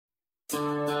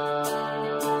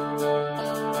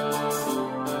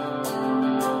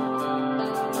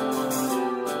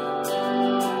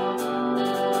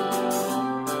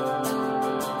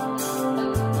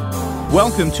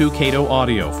Welcome to Cato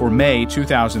Audio for May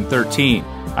 2013.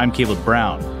 I'm Caleb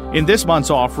Brown. In this month's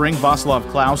offering, Václav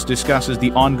Klaus discusses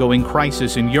the ongoing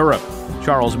crisis in Europe.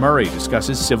 Charles Murray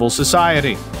discusses civil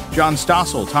society. John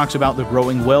Stossel talks about the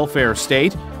growing welfare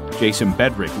state. Jason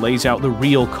Bedrick lays out the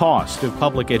real cost of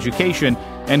public education.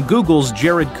 And Google's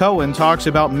Jared Cohen talks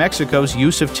about Mexico's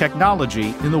use of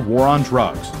technology in the war on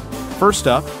drugs. First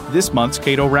up, this month's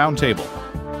Cato Roundtable.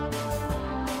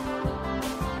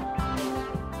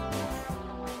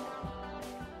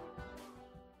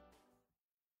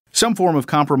 Some form of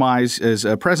compromise is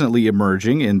presently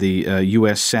emerging in the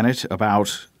U.S. Senate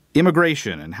about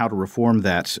immigration and how to reform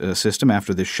that system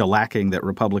after the shellacking that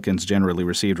Republicans generally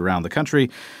received around the country.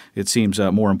 It seems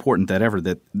more important than ever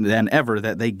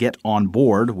that they get on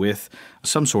board with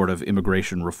some sort of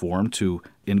immigration reform to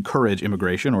encourage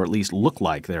immigration, or at least look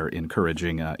like they're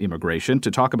encouraging immigration.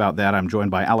 To talk about that, I'm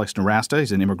joined by Alex Nowrasteh.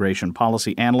 He's an immigration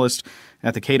policy analyst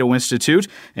at the Cato Institute,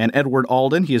 and Edward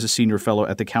Alden. He is a senior fellow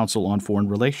at the Council on Foreign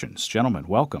Relations. Gentlemen,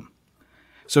 welcome.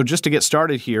 So just to get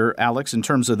started here, Alex, in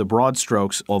terms of the broad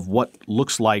strokes of what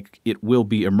looks like it will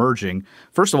be emerging,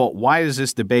 first of all, why is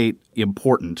this debate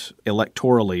important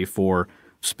electorally for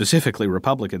specifically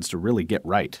Republicans to really get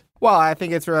right? Well, I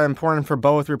think it's really important for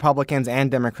both Republicans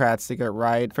and Democrats to get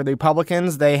right. For the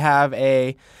Republicans, they have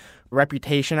a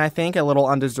reputation, I think, a little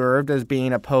undeserved as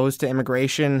being opposed to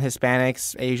immigration,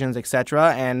 Hispanics, Asians,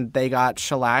 etc., and they got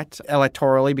shellacked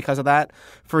electorally because of that.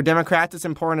 For Democrats, it's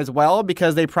important as well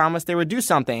because they promised they would do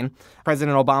something.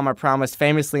 President Obama promised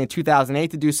famously in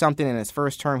 2008 to do something. In his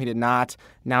first term, he did not.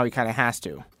 Now he kind of has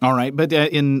to. All right, but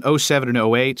in 07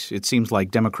 and 08, it seems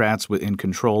like Democrats in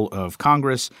control of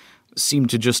Congress seemed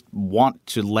to just want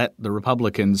to let the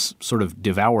Republicans sort of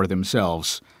devour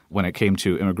themselves when it came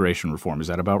to immigration reform. Is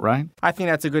that about right? I think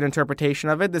that's a good interpretation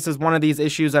of it. This is one of these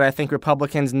issues that I think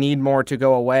Republicans need more to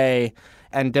go away,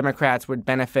 and Democrats would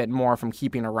benefit more from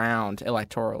keeping around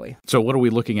electorally. So what are we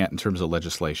looking at in terms of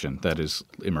legislation that is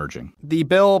emerging? The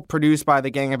bill produced by the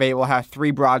Gang of Eight will have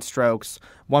three broad strokes.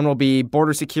 One will be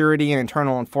border security and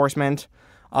internal enforcement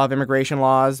of immigration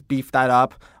laws, beef that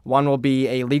up. One will be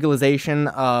a legalization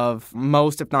of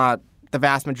most, if not the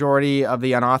vast majority, of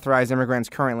the unauthorized immigrants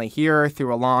currently here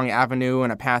through a long avenue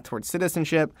and a path towards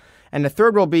citizenship. And the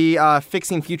third will be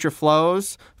fixing future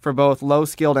flows for both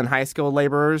low-skilled and high-skilled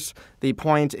laborers. The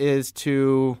point is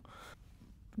to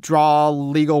draw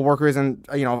legal workers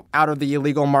out of the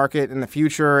illegal market in the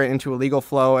future into a legal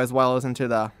flow, as well as into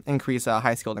the increase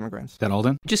high-skilled immigrants. That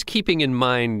Alden? Just keeping in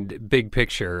mind big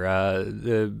picture,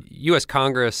 the U.S.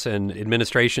 Congress and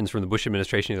administrations from the Bush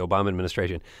administration to the Obama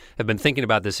administration have been thinking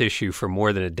about this issue for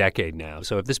more than a decade now.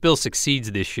 So if this bill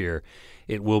succeeds this year,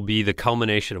 it will be the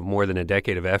culmination of more than a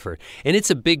decade of effort. And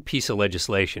it's a big piece of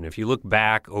legislation. If you look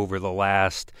back over the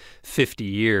last 50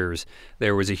 years,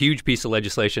 there was a huge piece of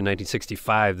legislation in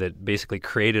 1965 that basically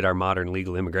created our modern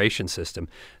legal immigration system.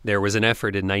 There was an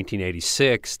effort in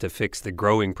 1986 to fix the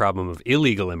growing problem of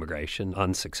illegal immigration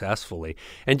unsuccessfully,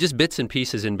 and just bits and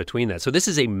pieces in between that. So this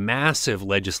is a massive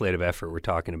legislative effort we're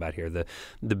talking about here.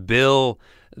 The bill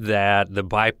that the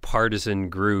bipartisan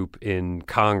group in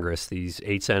Congress, these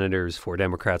 8 senators, 4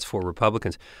 Democrats, 4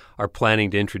 Republicans, are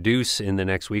planning to introduce in the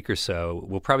next week or so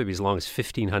will probably be as long as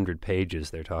 1,500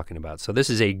 pages they're talking about. So this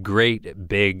is a great,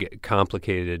 big,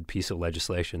 complicated piece of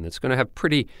legislation that's going to have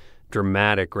pretty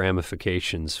dramatic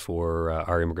ramifications for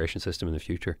our immigration system in the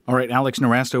future. All right, Alex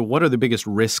Nowrasteh, what are the biggest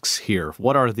risks here?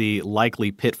 What are the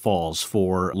likely pitfalls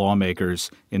for lawmakers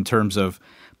in terms of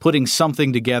putting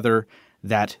something together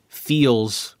that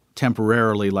feels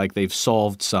temporarily like they've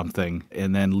solved something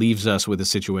and then leaves us with a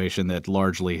situation that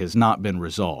largely has not been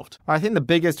resolved? I think the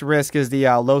biggest risk is the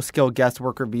low-skilled guest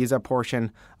worker visa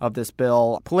portion of this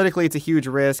bill. Politically, it's a huge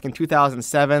risk. In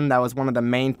 2007, that was one of the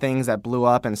main things that blew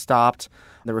up and stopped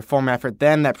the reform effort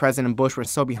then that President Bush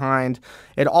was so behind.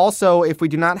 It also, if we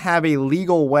do not have a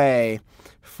legal way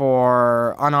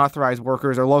for unauthorized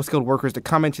workers or low-skilled workers to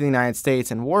come into the United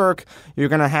States and work, you're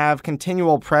going to have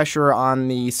continual pressure on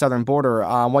the southern border.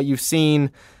 What you've seen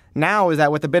now is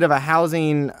that with a bit of a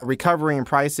housing recovery in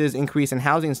prices, increase in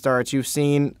housing starts, you've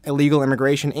seen illegal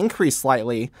immigration increase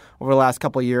slightly over the last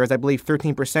couple of years, I believe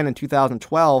 13% in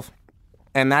 2012.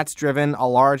 And that's driven a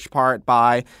large part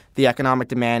by the economic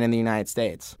demand in the United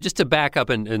States. Just to back up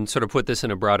and sort of put this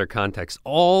in a broader context,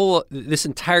 this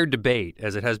entire debate,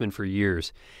 as it has been for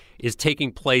years, is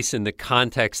taking place in the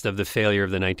context of the failure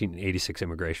of the 1986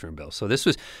 immigration bill. So this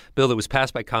was a bill that was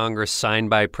passed by Congress, signed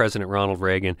by President Ronald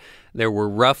Reagan. There were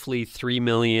roughly 3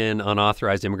 million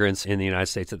unauthorized immigrants in the United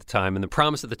States at the time. And the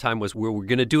promise at the time was we're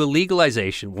going to do a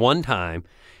legalization one time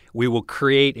we will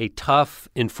create a tough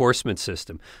enforcement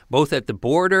system, both at the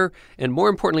border and, more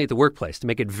importantly, at the workplace, to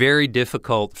make it very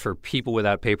difficult for people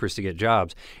without papers to get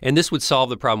jobs. And this would solve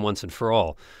the problem once and for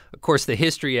all. Of course, the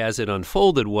history as it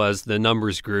unfolded was the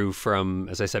numbers grew from,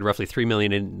 as I said, roughly 3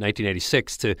 million in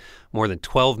 1986 to more than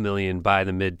 12 million by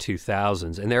the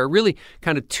mid-2000s. And there are really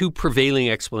kind of two prevailing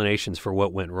explanations for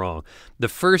what went wrong. The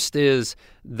first is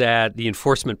that the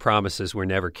enforcement promises were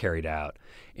never carried out.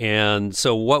 And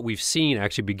so what we've seen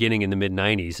actually beginning in the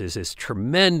mid-90s is this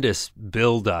tremendous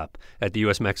buildup at the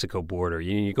U.S.-Mexico border.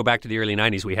 You go back to the early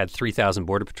 90s, we had 3,000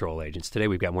 Border Patrol agents. Today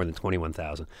we've got more than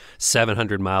 21,000,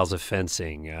 700 miles of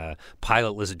fencing,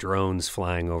 pilotless drones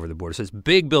flying over the border. So it's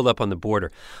big buildup on the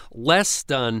border. Less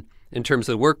done in terms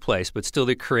of the workplace, but still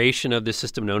the creation of the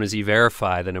system known as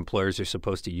E-Verify that employers are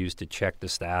supposed to use to check the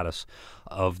status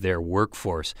of their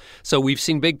workforce. So we've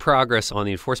seen big progress on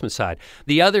the enforcement side.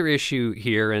 The other issue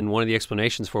here, and one of the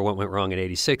explanations for what went wrong in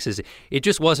 86, is it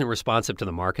just wasn't responsive to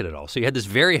the market at all. So you had this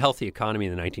very healthy economy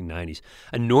in the 1990s,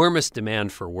 enormous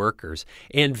demand for workers,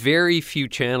 and very few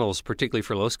channels, particularly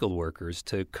for low-skilled workers,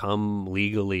 to come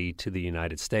legally to the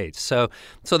United States. So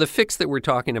the fix that we're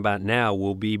talking about now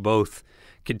will be both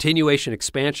continuation,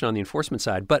 expansion on the enforcement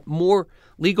side, but more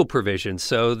legal provisions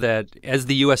so that as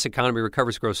the U.S. economy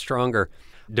recovers, grows stronger,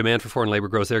 demand for foreign labor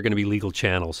grows, there are going to be legal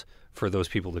channels for those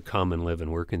people to come and live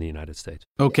and work in the United States.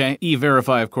 Okay.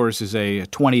 E-Verify, of course, is a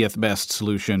 20th best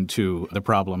solution to the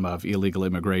problem of illegal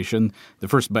immigration. The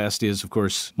first best is, of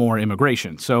course, more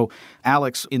immigration. So,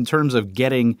 Alex, in terms of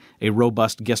getting a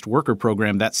robust guest worker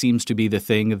program, that seems to be the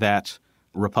thing that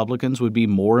Republicans would be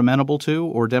more amenable to,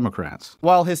 or Democrats?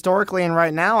 Well, historically and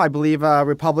right now, I believe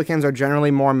Republicans are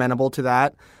generally more amenable to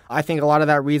that. I think a lot of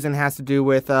that reason has to do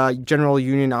with general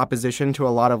union opposition to a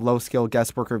lot of low-skilled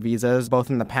guest worker visas, both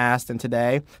in the past and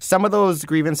today. Some of those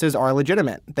grievances are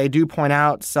legitimate. They do point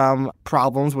out some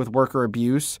problems with worker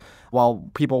abuse while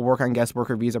people work on guest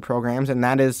worker visa programs, and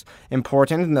that is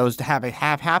important, and those have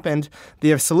happened.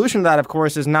 The solution to that, of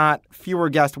course, is not fewer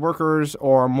guest workers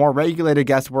or more regulated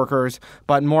guest workers,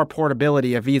 but more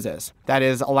portability of visas. That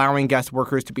is, allowing guest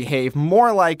workers to behave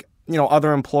more like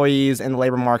other employees in the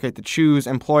labor market, to choose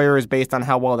employers based on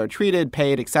how well they're treated,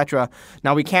 paid, etc.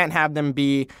 Now, we can't have them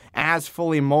be as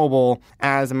fully mobile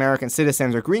as American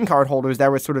citizens or green card holders.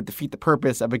 That would sort of defeat the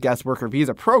purpose of a guest worker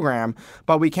visa program,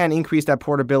 but we can increase that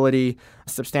portability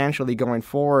substantially going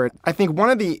forward. I think one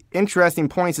of the interesting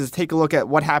points is to take a look at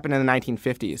what happened in the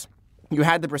 1950s. You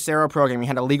had the Bracero program, you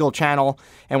had a legal channel,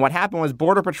 and what happened was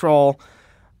Border Patrol,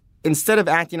 instead of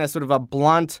acting as sort of a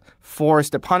blunt force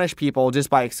to punish people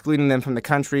just by excluding them from the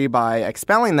country, by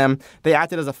expelling them, they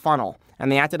acted as a funnel.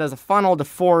 And they acted as a funnel to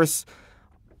force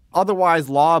otherwise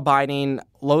law-abiding,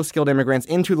 low-skilled immigrants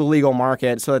into the legal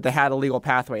market so that they had a legal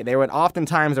pathway. They would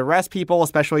oftentimes arrest people,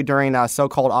 especially during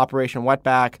so-called Operation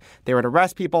Wetback. They would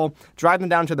arrest people, drive them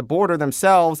down to the border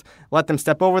themselves, let them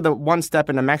step over the one step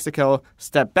into Mexico,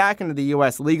 step back into the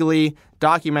U.S. legally,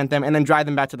 document them, and then drive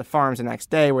them back to the farms the next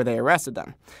day where they arrested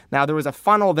them. Now, there was a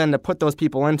funnel then to put those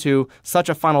people into. Such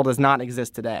a funnel does not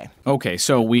exist today. Okay,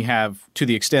 so we have, to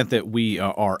the extent that we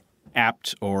are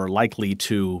apt or likely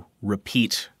to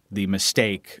repeat the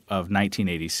mistake of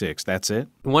 1986. That's it?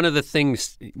 One of the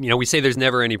things, we say there's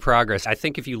never any progress. I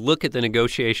think if you look at the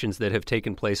negotiations that have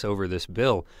taken place over this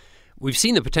bill, we've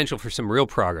seen the potential for some real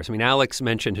progress. I mean, Alex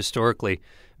mentioned historically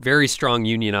very strong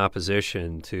union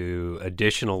opposition to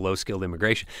additional low-skilled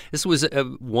immigration. This was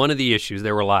one of the issues.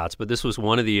 There were lots, but this was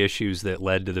one of the issues that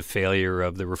led to the failure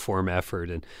of the reform effort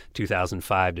in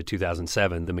 2005 to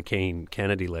 2007, the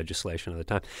McCain-Kennedy legislation at the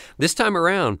time. This time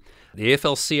around, the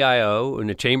AFL-CIO and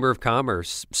the Chamber of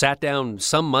Commerce sat down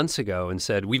some months ago and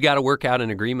said, we've got to work out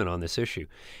an agreement on this issue.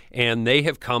 And they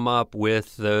have come up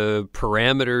with the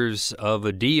parameters of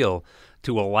a deal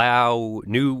to allow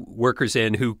new workers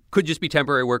in who could just be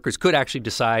temporary workers, could actually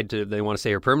decide they want to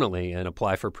stay here permanently and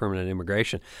apply for permanent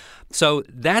immigration. So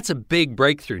that's a big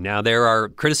breakthrough. Now, there are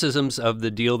criticisms of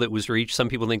the deal that was reached. Some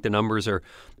people think the numbers are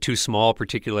too small,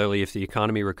 particularly if the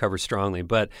economy recovers strongly.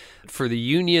 But for the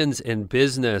unions and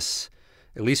business,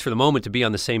 at least for the moment, to be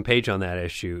on the same page on that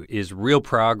issue is real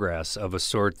progress of a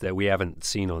sort that we haven't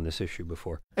seen on this issue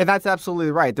before. And that's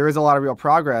absolutely right. There is a lot of real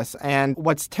progress. And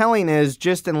what's telling is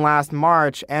just in last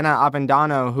March, Anna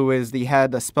Avendano, who is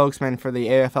the spokesman for the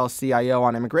AFL-CIO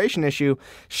on immigration issue,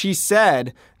 she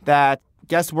said that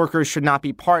guest workers should not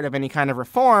be part of any kind of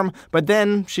reform, but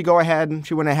then she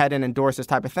went ahead and endorsed this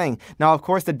type of thing. Now, of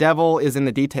course, the devil is in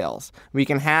the details. We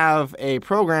can have a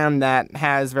program that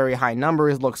has very high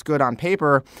numbers, looks good on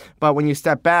paper, but when you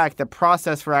step back, the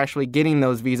process for actually getting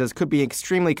those visas could be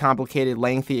extremely complicated,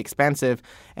 lengthy, expensive,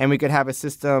 and we could have a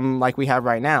system like we have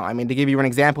right now. I mean, to give you an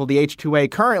example, the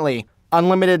H-2A currently,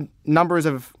 unlimited numbers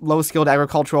of low-skilled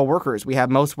agricultural workers. We have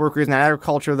most workers in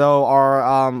agriculture, though,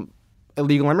 are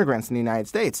illegal immigrants in the United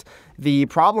States. The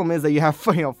problem is that you have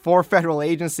 4 federal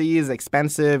agencies,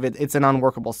 expensive. It's an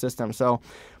unworkable system. So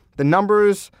the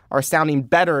numbers are sounding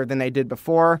better than they did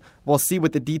before. We'll see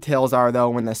what the details are, though,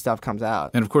 when this stuff comes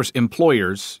out. And, of course,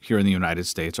 employers here in the United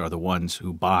States are the ones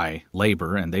who buy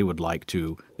labor, and they would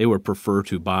prefer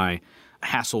to buy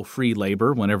hassle-free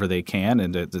labor whenever they can,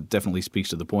 and it definitely speaks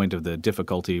to the point of the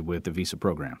difficulty with the visa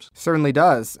programs. Certainly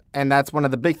does, and that's one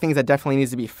of the big things that definitely needs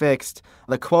to be fixed.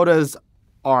 The quotas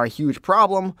are a huge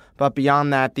problem, but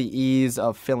beyond that, the ease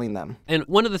of filling them. And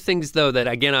one of the things, though, that,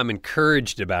 again, I'm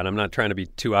encouraged about, I'm not trying to be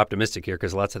too optimistic here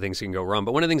because lots of things can go wrong,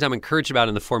 but one of the things I'm encouraged about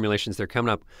in the formulations they're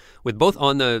coming up with, both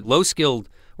on the low-skilled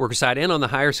worker side and on the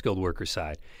higher-skilled worker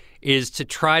side, is to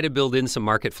try to build in some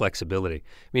market flexibility.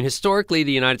 I mean, historically,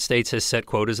 the United States has set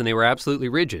quotas, and they were absolutely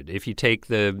rigid. If you take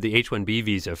the H-1B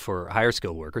visa for higher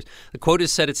skilled workers, the quota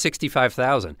is set at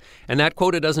 65,000, and that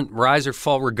quota doesn't rise or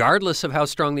fall regardless of how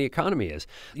strong the economy is.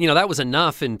 That was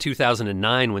enough in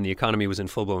 2009 when the economy was in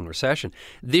full-blown recession.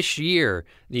 This year,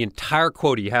 the entire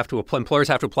quota employers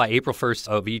have to apply April 1st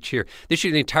of each year. This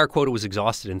year, the entire quota was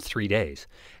exhausted in 3 days.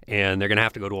 And they're going to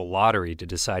have to go to a lottery to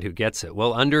decide who gets it.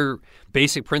 Well, under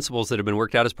basic principles that have been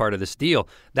worked out as part of this deal,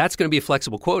 that's going to be a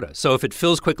flexible quota. So if it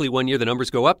fills quickly one year, the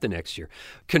numbers go up the next year.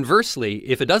 Conversely,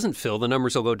 if it doesn't fill, the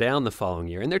numbers will go down the following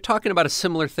year. And they're talking about a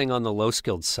similar thing on the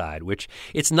low-skilled side, which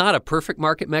it's not a perfect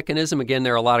market mechanism. Again,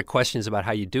 there are a lot of questions about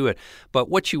how you do it. But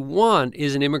what you want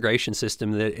is an immigration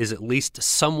system that is at least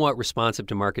somewhat responsive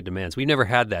to market demands. We've never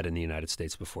had that in the United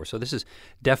States before. So this is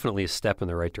definitely a step in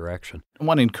the right direction.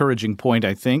 One encouraging point,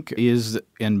 I think, is,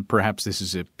 and perhaps this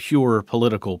is a pure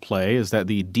political play, is that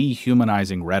the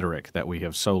dehumanizing rhetoric that we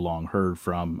have so long heard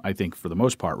from, I think, for the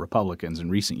most part, Republicans in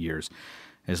recent years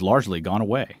has largely gone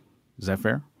away. Is that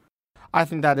fair? I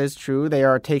think that is true. They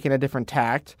are taking a different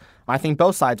tact. I think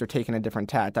both sides are taking a different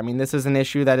tact. I mean, this is an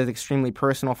issue that is extremely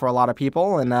personal for a lot of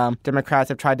people, and Democrats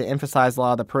have tried to emphasize a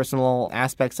lot of the personal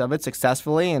aspects of it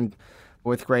successfully and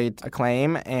with great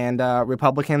acclaim, and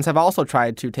Republicans have also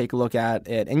tried to take a look at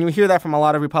it. And you hear that from a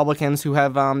lot of Republicans who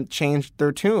have changed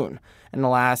their tune in the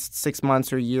last 6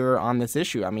 months or year on this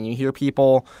issue. I mean, you hear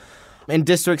people in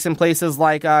districts in places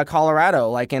like Colorado,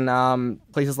 like in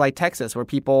places like Texas, where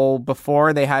people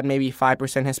before they had maybe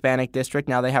 5% Hispanic district,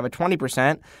 now they have a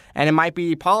 20%. And it might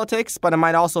be politics, but it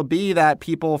might also be that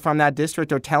people from that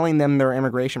district are telling them their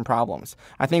immigration problems.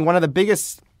 I think one of the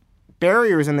biggest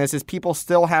barriers in this is people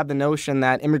still have the notion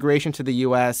that immigration to the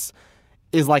U.S.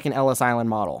 is like an Ellis Island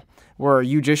model, where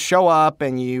you just show up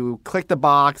and you click the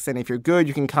box, and if you're good,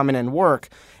 you can come in and work.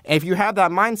 And if you have that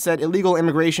mindset, illegal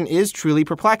immigration is truly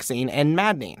perplexing and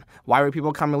maddening. Why would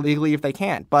people come illegally if they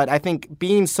can't? But I think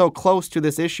being so close to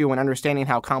this issue and understanding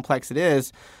how complex it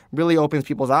is really opens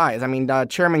people's eyes. I mean,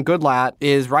 Chairman Goodlatte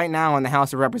is right now in the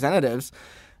House of Representatives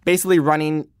basically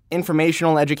running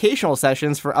informational educational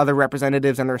sessions for other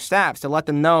representatives and their staffs to let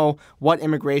them know what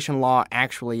immigration law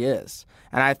actually is.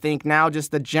 And I think now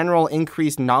just the general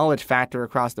increased knowledge factor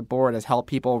across the board has helped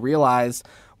people realize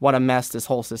what a mess this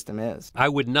whole system is. I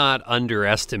would not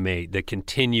underestimate the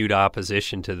continued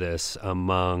opposition to this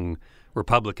among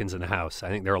Republicans in the House. I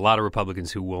think there are a lot of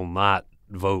Republicans who will not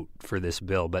vote for this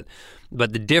bill. But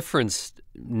the difference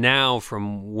now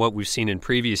from what we've seen in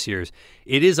previous years,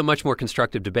 it is a much more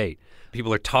constructive debate.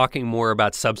 People are talking more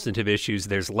about substantive issues.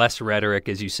 There's less rhetoric,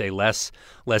 as you say, less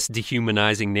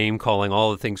dehumanizing, name-calling,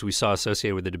 all the things we saw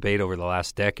associated with the debate over the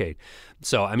last decade.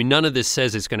 So, I mean, none of this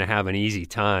says it's going to have an easy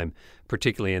time,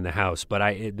 particularly in the House. But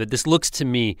this looks to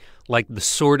me like the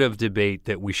sort of debate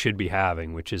that we should be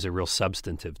having, which is a real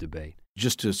substantive debate.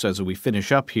 Just as we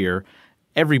finish up here,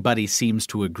 everybody seems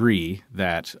to agree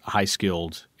that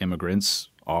high-skilled immigrants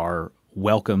are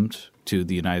welcomed to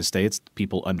the United States.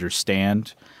 People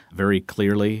understand very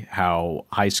clearly how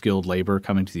high-skilled labor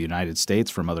coming to the United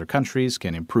States from other countries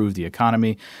can improve the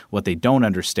economy. What they don't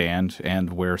understand,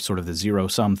 and where sort of the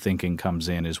zero-sum thinking comes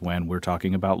in, is when we're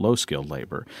talking about low-skilled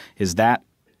labor.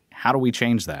 How do we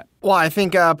change that? Well, I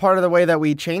think part of the way that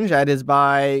we change that is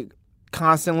by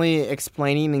constantly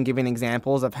explaining and giving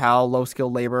examples of how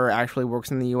low-skilled labor actually works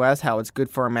in the U.S., how it's good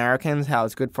for Americans, how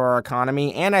it's good for our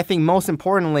economy. And I think most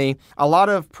importantly, a lot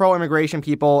of pro-immigration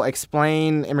people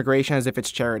explain immigration as if it's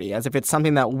charity, as if it's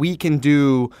something that we can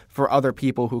do for other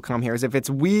people who come here, as if it's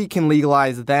we can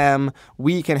legalize them,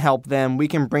 we can help them, we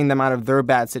can bring them out of their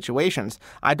bad situations.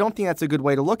 I don't think that's a good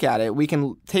way to look at it. We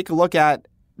can take a look at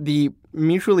the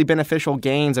mutually beneficial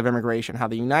gains of immigration, how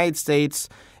the United States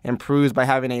improves by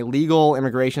having a legal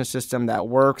immigration system that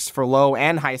works for low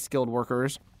and high-skilled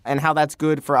workers, and how that's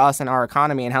good for us and our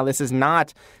economy, and how this is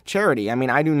not charity. I mean,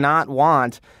 I do not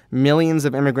want millions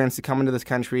of immigrants to come into this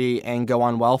country and go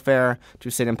on welfare, to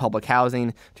sit in public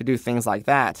housing, to do things like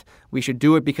that. We should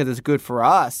do it because it's good for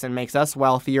us and makes us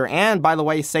wealthier and, by the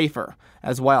way, safer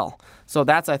as well. So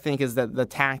that's, I think, is the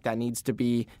tack that needs to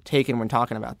be taken when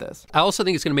talking about this. I also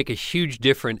think it's going to make a huge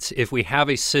difference if we have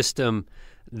a system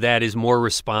that is more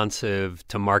responsive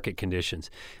to market conditions,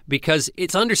 because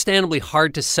it's understandably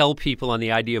hard to sell people on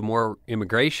the idea of more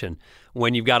immigration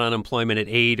when you've got unemployment at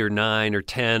 8 or 9 or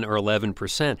 10 or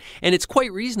 11%. And it's quite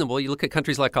reasonable. You look at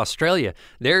countries like Australia,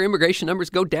 their immigration numbers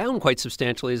go down quite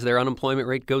substantially as their unemployment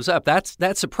rate goes up.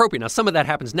 That's appropriate. Now, some of that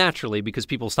happens naturally because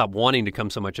people stop wanting to come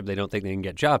so much if they don't think they can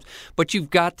get jobs. But you've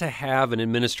got to have an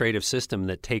administrative system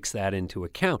that takes that into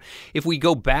account. If we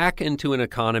go back into an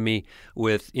economy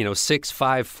with, 6,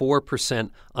 5, 4%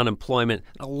 unemployment,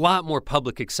 a lot more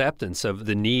public acceptance of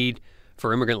the need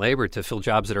for immigrant labor to fill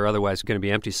jobs that are otherwise going to be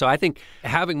empty. So I think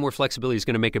having more flexibility is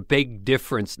going to make a big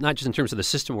difference, not just in terms of the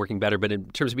system working better, but in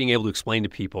terms of being able to explain to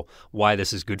people why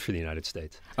this is good for the United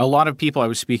States. A lot of people, I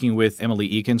was speaking with Emily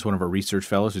Ekins, one of our research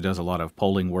fellows who does a lot of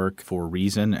polling work for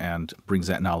Reason and brings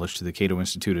that knowledge to the Cato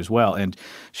Institute as well. And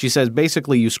she says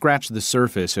basically you scratch the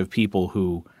surface of people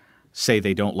who say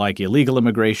they don't like illegal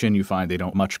immigration. You find they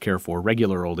don't much care for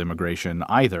regular old immigration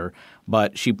either.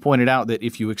 But she pointed out that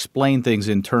if you explain things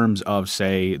in terms of,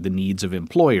 say, the needs of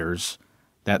employers,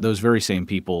 that those very same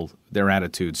people, their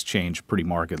attitudes change pretty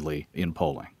markedly in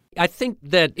polling. I think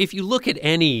that if you look at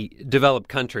any developed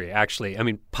country, actually,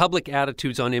 public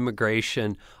attitudes on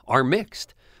immigration are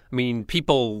mixed.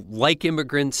 People like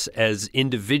immigrants as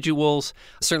individuals.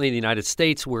 Certainly in the United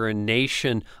States, we're a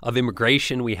nation of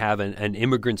immigration. We have an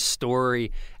immigrant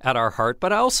story at our heart.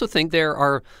 But I also think there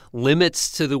are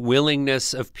limits to the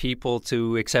willingness of people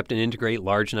to accept and integrate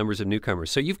large numbers of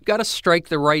newcomers. So you've got to strike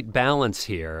the right balance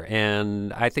here.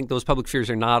 And I think those public fears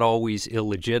are not always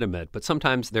illegitimate, but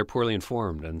sometimes they're poorly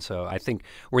informed. And so I think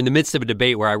we're in the midst of a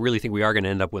debate where I really think we are going to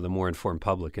end up with a more informed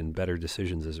public and better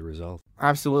decisions as a result.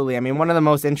 Absolutely. One of the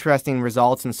most interesting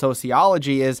results in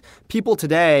sociology is people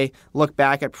today look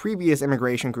back at previous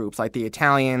immigration groups like the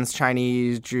Italians,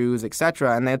 Chinese, Jews,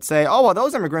 etc., and they'd say, oh, well,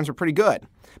 those immigrants were pretty good.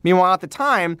 Meanwhile, at the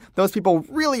time, those people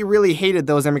really, really hated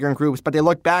those immigrant groups, but they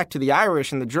look back to the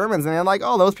Irish and the Germans and they're like,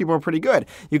 oh, those people were pretty good.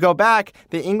 You go back,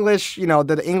 the English,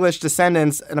 the English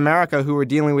descendants in America who were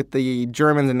dealing with the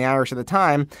Germans and the Irish at the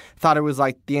time thought it was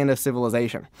like the end of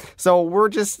civilization. So we're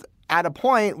just at a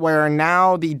point where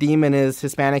now the demon is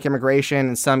Hispanic immigration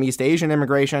and some East Asian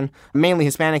immigration, mainly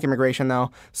Hispanic immigration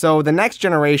though. So the next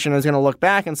generation is going to look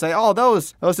back and say, oh,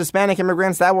 those Hispanic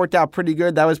immigrants, that worked out pretty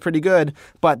good, that was pretty good.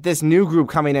 But this new group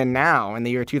coming in now in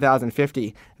the year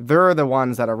 2050, they're the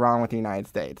ones that are wrong with the United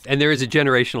States. And there is a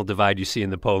generational divide you see in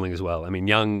the polling as well.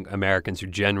 Young Americans are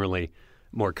generally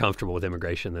more comfortable with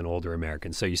immigration than older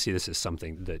Americans. So you see this as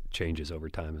something that changes over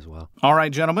time as well. All right,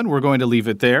 gentlemen, we're going to leave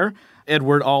it there.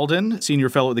 Edward Alden, Senior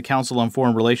Fellow at the Council on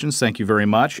Foreign Relations, thank you very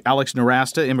much. Alex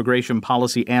Nowrasteh, Immigration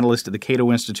Policy Analyst at the Cato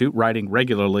Institute, writing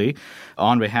regularly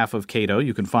on behalf of Cato.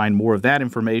 You can find more of that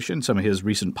information, some of his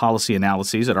recent policy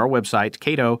analyses at our website,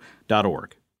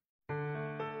 cato.org.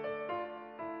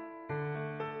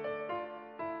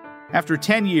 After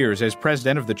 10 years as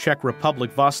president of the Czech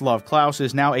Republic, Václav Klaus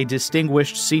is now a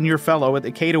distinguished senior fellow at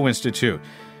the Cato Institute.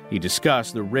 He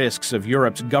discussed the risks of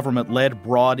Europe's government-led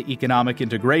broad economic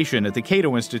integration at the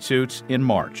Cato Institute in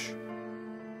March.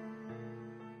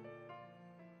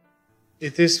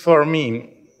 It is for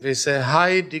me, with a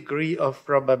high degree of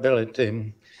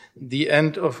probability, the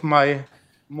end of my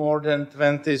more than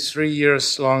 23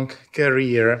 years long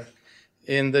career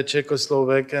in the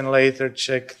Czechoslovak and later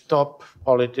Czech top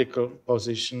political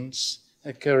positions,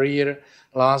 a career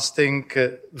lasting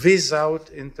without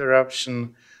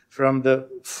interruption from the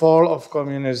fall of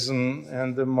communism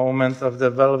and the moment of the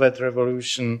Velvet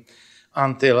Revolution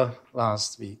until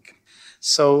last week.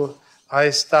 So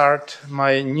I start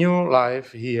my new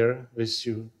life here with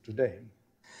you today.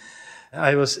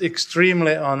 I was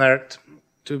extremely honored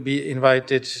to be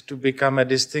invited to become a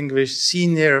distinguished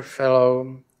senior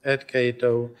fellow at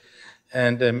Cato,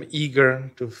 and am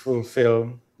eager to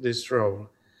fulfill this role.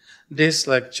 This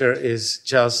lecture is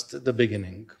just the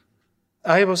beginning.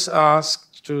 I was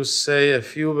asked to say a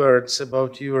few words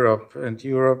about Europe, and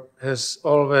Europe has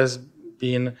always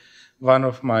been one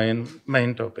of my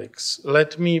main topics.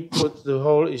 Let me put the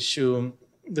whole issue,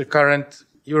 the current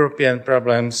European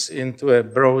problems, into a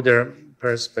broader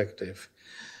perspective.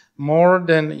 More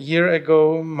than a year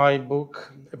ago, my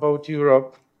book about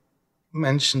Europe,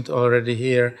 mentioned already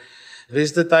here,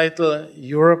 with the title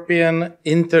European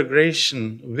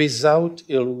Integration Without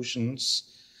Illusions,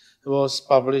 was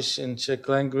published in Czech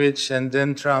language and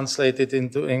then translated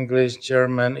into English,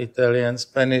 German, Italian,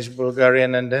 Spanish,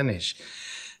 Bulgarian, and Danish.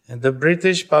 And the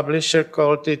British publisher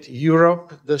called it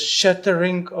Europe, the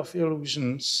Shattering of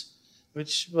Illusions,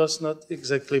 which was not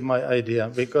exactly my idea,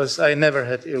 because I never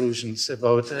had illusions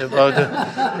about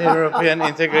European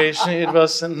integration. It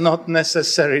was not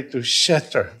necessary to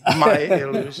shatter my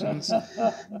illusions.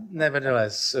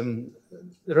 Nevertheless,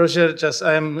 Roger,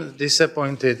 I am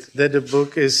disappointed that the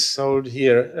book is sold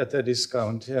here at a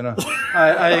discount.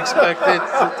 I expected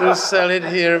to sell it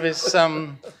here with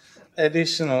some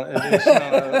additional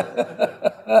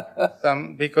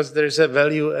because there is a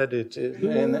value added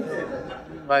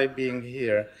by being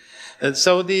here.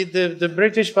 So the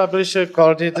British publisher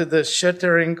called it the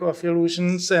Shattering of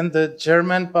Illusions, and the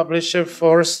German publisher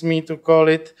forced me to call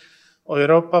it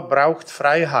Europa braucht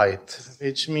Freiheit,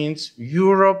 which means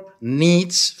Europe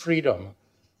needs freedom,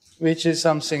 which is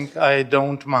something I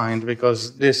don't mind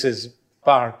because this is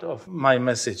part of my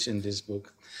message in this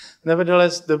book.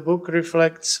 Nevertheless, the book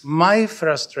reflects my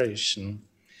frustration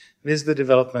with the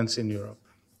developments in Europe.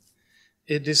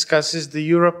 It discusses the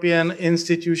European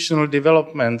institutional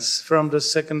developments from the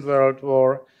Second World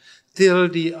War till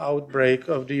the outbreak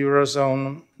of the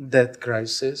Eurozone debt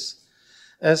crisis,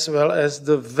 as well as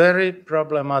the very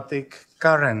problematic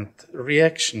current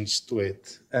reactions to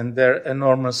it and their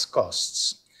enormous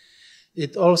costs.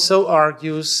 It also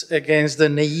argues against the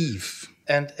naive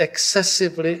and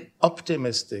excessively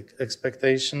optimistic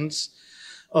expectations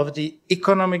of the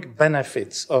economic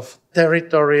benefits of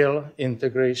territorial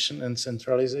integration and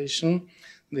centralization.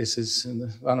 This is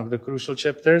one of the crucial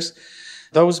chapters.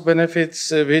 Those benefits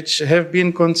which have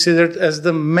been considered as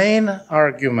the main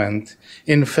argument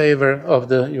in favor of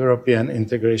the European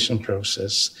integration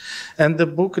process. And the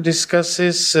book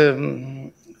discusses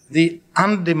the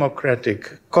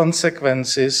undemocratic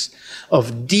consequences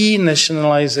of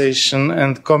denationalization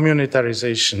and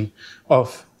communitarization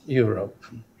of Europe.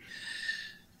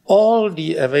 All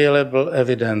the available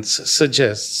evidence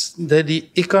suggests that the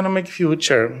economic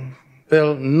future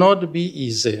will not be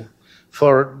easy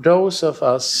for those of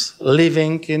us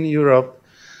living in Europe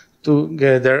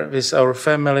together with our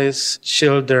families,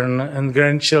 children, and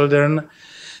grandchildren,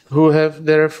 who have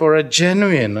therefore a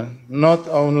genuine, not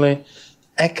only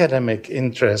academic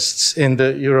interests in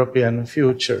the European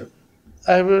future.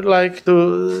 I would like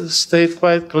to state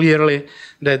quite clearly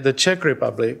that the Czech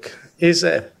Republic is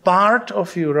a part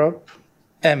of Europe,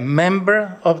 a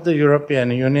member of the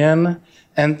European Union,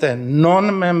 and a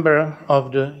non-member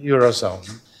of the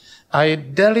Eurozone. I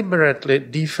deliberately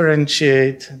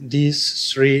differentiate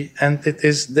these three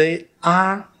entities. They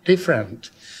are different.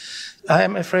 I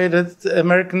am afraid that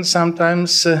Americans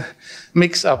sometimes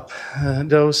mix up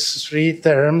those three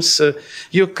terms.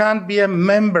 You can't be a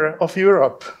member of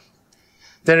Europe.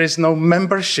 There is no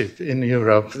membership in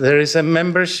Europe. There is a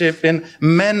membership in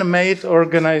man-made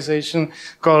organization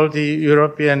called the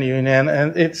European Union,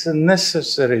 and it's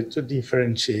necessary to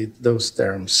differentiate those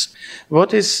terms.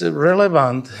 What is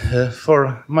relevant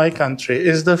for my country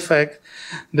is the fact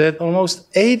that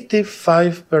almost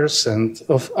 85%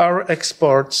 of our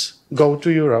exports go to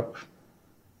Europe,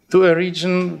 to a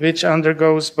region which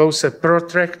undergoes both a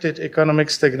protracted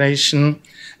economic stagnation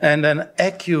and an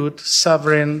acute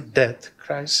sovereign debt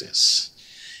crisis.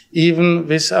 Even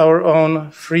with our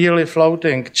own freely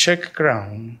floating Czech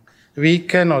crown, we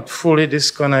cannot fully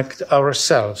disconnect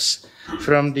ourselves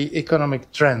from the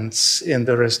economic trends in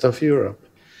the rest of Europe.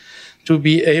 To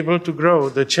be able to grow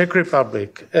the Czech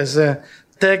Republic as a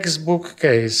textbook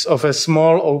case of a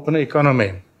small open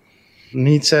economy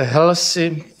needs a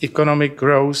healthy economic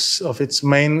growth of its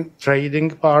main trading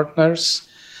partners,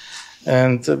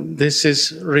 and this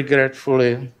is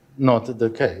regretfully not the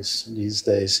case these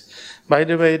days. By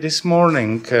the way, this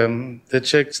morning, the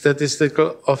Czech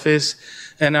Statistical Office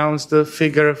announced the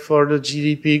figure for the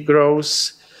GDP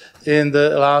growth in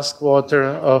the last quarter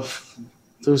of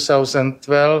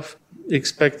 2012,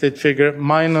 expected figure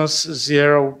minus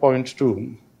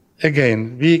 0.2.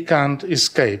 Again, we can't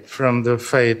escape from the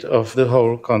fate of the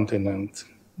whole continent.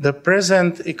 The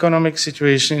present economic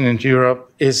situation in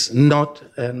Europe is not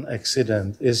an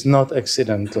accident, is not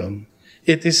accidental.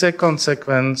 It is a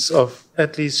consequence of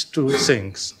at least two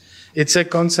things. It's a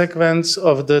consequence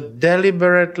of the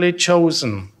deliberately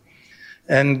chosen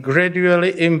and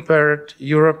gradually impaired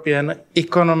European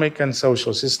economic and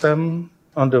social system,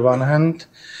 on the one hand,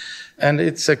 and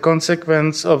it's a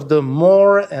consequence of the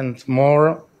more and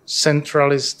more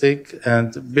centralistic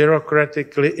and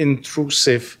bureaucratically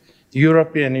intrusive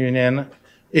European Union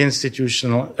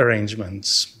institutional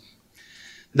arrangements.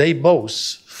 They both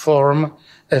form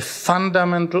a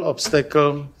fundamental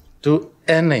obstacle to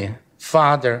any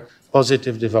further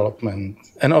positive development,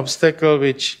 an obstacle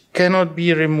which cannot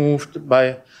be removed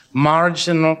by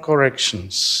marginal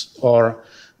corrections or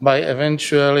by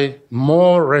eventually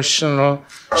more rational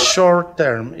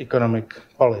short-term economic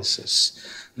policies.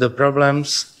 The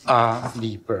problems are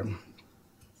deeper.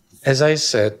 As I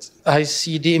said, I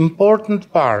see the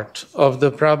important part of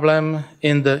the problem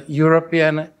in the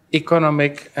European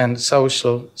economic and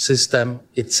social system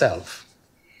itself.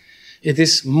 It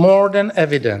is more than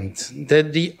evident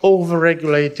that the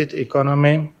overregulated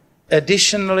economy,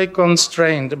 additionally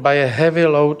constrained by a heavy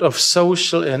load of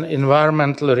social and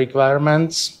environmental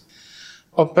requirements,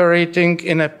 operating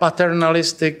in a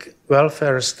paternalistic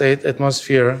welfare state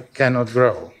atmosphere, cannot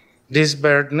grow. This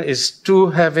burden is too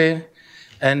heavy,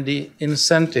 and the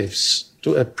incentives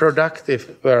to a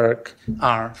productive work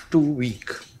are too weak.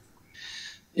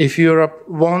 If Europe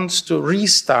wants to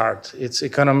restart its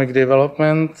economic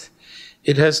development,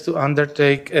 it has to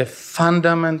undertake a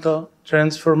fundamental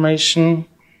transformation,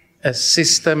 a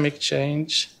systemic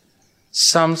change,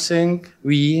 something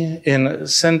we in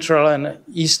Central and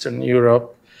Eastern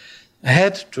Europe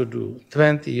had to do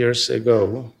 20 years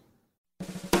ago.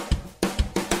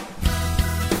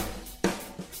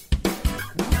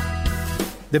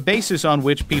 The basis on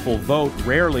which people vote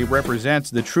rarely represents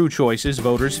the true choices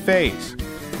voters face.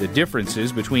 The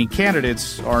differences between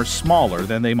candidates are smaller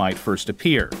than they might first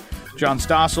appear. John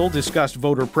Stossel discussed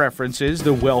voter preferences,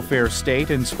 the welfare state,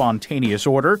 and spontaneous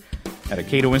order at a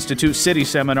Cato Institute City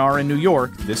Seminar in New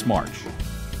York this March.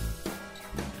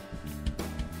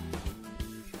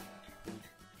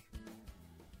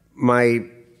 My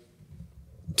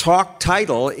talk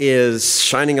title is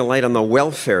Shining a Light on the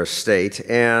Welfare State,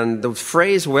 and the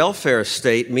phrase welfare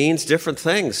state means different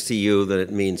things to you than it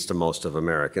means to most of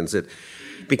Americans. It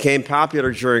became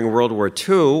popular during World War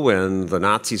II when the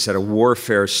Nazis had a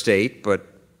warfare state,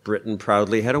 but Britain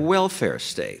proudly had a welfare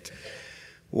state.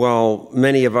 Well,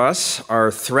 many of us are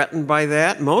threatened by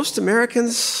that. Most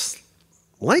Americans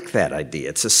like that idea.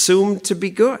 It's assumed to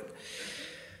be good.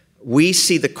 We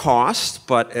see the cost,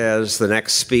 but as the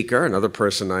next speaker, another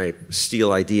person I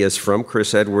steal ideas from,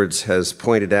 Chris Edwards, has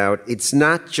pointed out, it's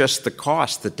not just the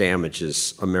cost that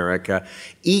damages America.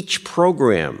 Each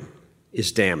program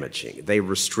is damaging. They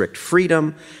restrict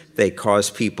freedom. They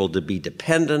cause people to be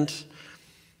dependent.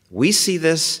 We see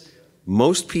this.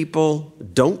 Most people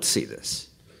don't see this.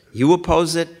 You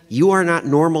oppose it. You are not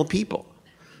normal people,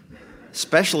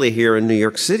 especially here in New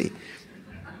York City.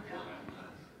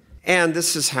 And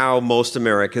this is how most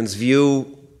Americans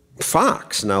view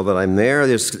Fox. Now that I'm there,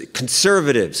 there's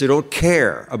conservatives who don't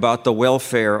care about the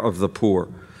welfare of the poor.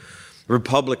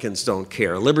 Republicans don't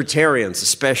care. Libertarians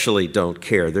especially don't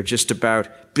care. They're just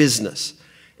about business.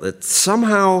 That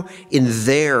somehow in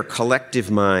their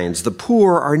collective minds, the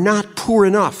poor are not poor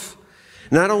enough.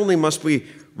 Not only must we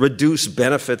reduce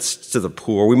benefits to the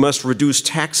poor, we must reduce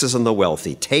taxes on the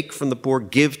wealthy. Take from the poor,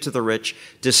 give to the rich.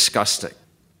 Disgusting.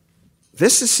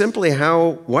 This is simply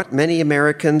what many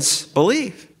Americans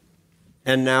believe.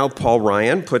 And now Paul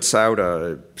Ryan puts out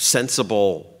a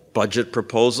sensible budget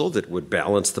proposal that would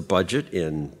balance the budget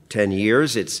in 10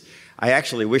 years. I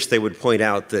actually wish they would point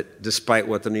out that despite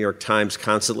what the New York Times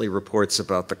constantly reports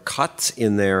about the cuts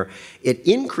in there, it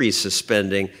increases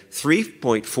spending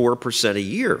 3.4% a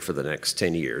year for the next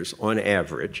 10 years on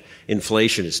average.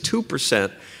 Inflation is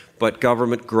 2%, but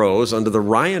government grows under the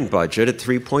Ryan budget at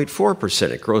 3.4%.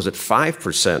 It grows at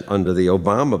 5% under the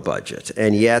Obama budget.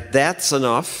 And yet that's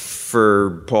enough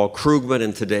for Paul Krugman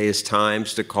in today's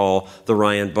Times to call the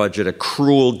Ryan budget a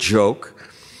cruel joke.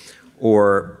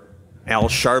 Or Al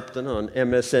Sharpton on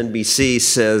MSNBC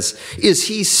says, "Is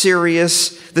he serious?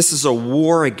 This is a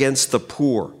war against the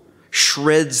poor.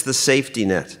 Shreds the safety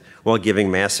net," while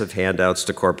giving massive handouts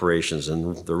to corporations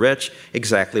and the rich,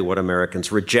 exactly what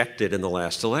Americans rejected in the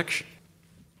last election.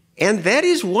 And that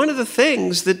is one of the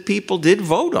things that people did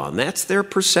vote on. That's their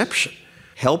perception.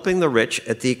 Helping the rich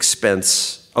at the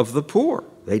expense of the poor.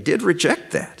 They did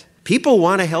reject that. People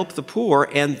want to help the poor,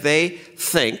 and they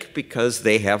think because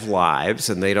they have lives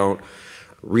and they don't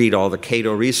read all the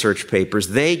Cato research papers,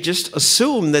 they just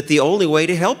assume that the only way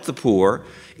to help the poor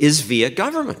is via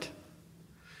government.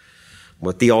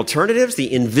 What the alternatives,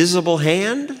 the invisible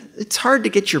hand, it's hard to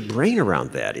get your brain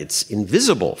around that. It's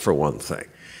invisible, for one thing.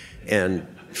 And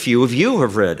few of you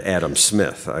have read Adam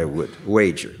Smith, I would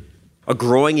wager. A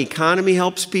growing economy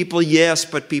helps people, yes,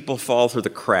 but people fall through the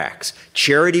cracks.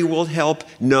 Charity will help?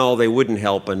 No, they wouldn't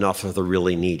help enough of the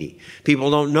really needy.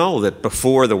 People don't know that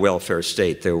before the welfare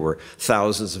state, there were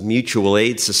thousands of mutual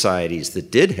aid societies that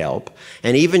did help.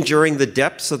 And even during the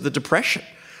depths of the Depression,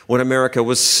 when America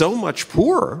was so much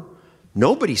poorer,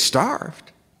 nobody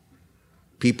starved.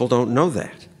 People don't know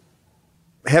that.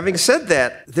 Having said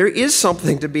that, there is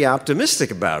something to be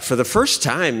optimistic about. For the first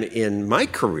time in my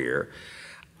career,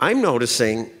 I'm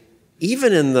noticing,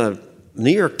 even in the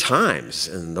New York Times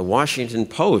and the Washington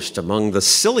Post, among the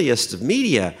silliest of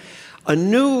media, a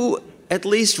new, at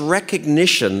least,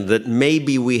 recognition that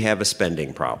maybe we have a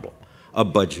spending problem, a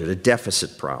budget, a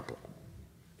deficit problem.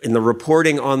 In the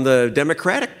reporting on the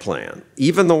Democratic plan,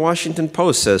 even the Washington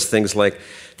Post says things like,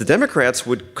 the Democrats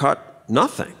would cut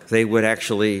nothing. They would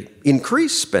actually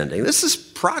increase spending. This is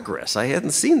progress. I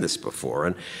hadn't seen this before.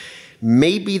 And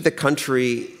maybe the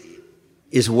country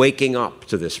is waking up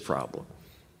to this problem.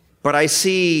 But I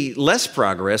see less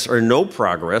progress or no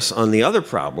progress on the other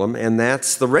problem, and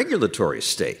that's the regulatory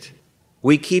state.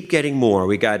 We keep getting more.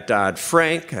 We got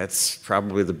Dodd-Frank. That's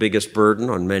probably the biggest burden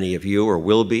on many of you, or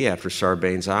will be after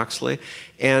Sarbanes-Oxley.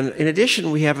 And in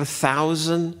addition, we have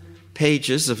 1,000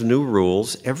 pages of new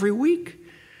rules every week.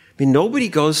 I mean, nobody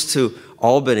goes to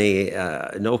Albany,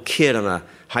 no kid on a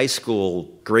high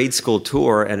school, grade school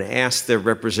tour and asks their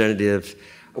representative,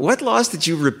 what laws did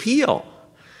you repeal?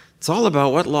 It's all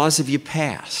about what laws have you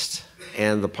passed.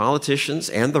 And the politicians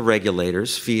and the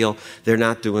regulators feel they're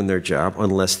not doing their job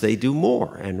unless they do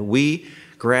more. And we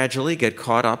gradually get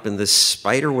caught up in this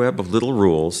spider web of little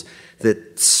rules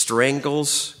that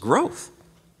strangles growth.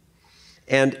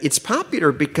 And it's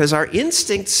popular because our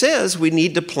instinct says we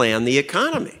need to plan the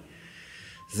economy.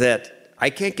 That I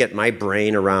can't get my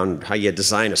brain around how you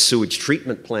design a sewage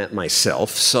treatment plant myself,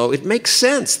 so it makes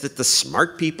sense that the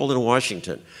smart people in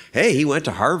Washington, hey, he went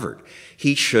to Harvard,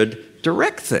 he should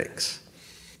direct things.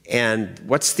 And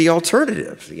what's the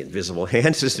alternative? The invisible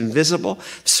hand is invisible.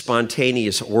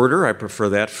 Spontaneous order, I prefer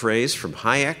that phrase from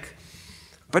Hayek.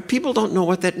 But people don't know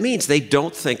what that means. They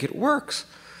don't think it works.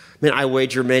 I mean, I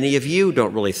wager many of you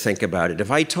don't really think about it. If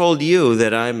I told you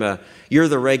that you're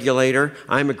the regulator,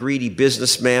 I'm a greedy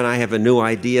businessman, I have a new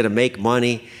idea to make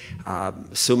money,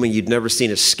 assuming you'd never seen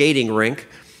a skating rink,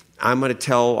 I'm going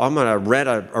to rent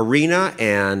an arena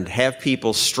and have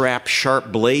people strap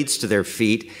sharp blades to their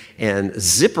feet and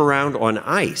zip around on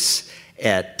ice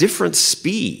at different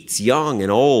speeds, young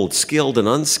and old, skilled and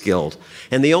unskilled.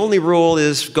 And the only rule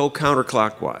is go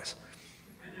counterclockwise.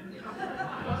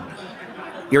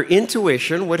 Your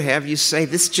intuition would have you say,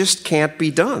 this just can't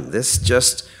be done. This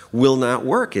just will not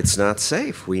work. It's not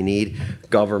safe. We need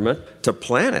government to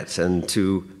plan it and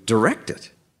to direct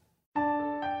it.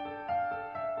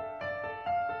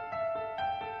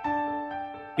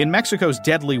 In Mexico's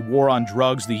deadly war on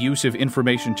drugs, the use of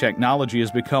information technology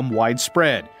has become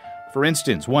widespread. For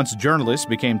instance, once journalists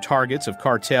became targets of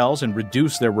cartels and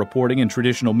reduced their reporting in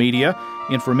traditional media,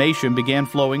 information began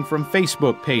flowing from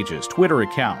Facebook pages, Twitter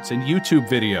accounts, and YouTube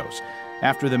videos.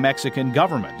 After the Mexican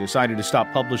government decided to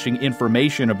stop publishing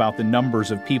information about the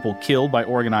numbers of people killed by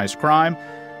organized crime,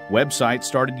 websites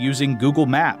started using Google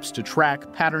Maps to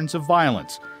track patterns of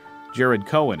violence. Jared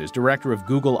Cohen is director of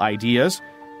Google Ideas.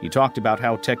 He talked about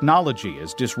how technology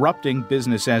is disrupting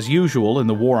business as usual in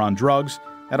the war on drugs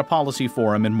at a policy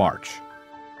forum in March.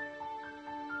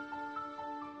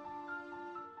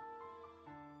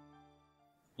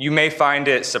 You may find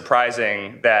it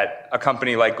surprising that a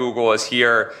company like Google is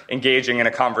here engaging in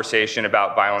a conversation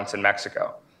about violence in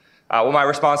Mexico. Well, my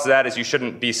response to that is you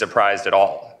shouldn't be surprised at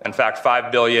all. In fact, 5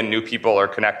 billion new people are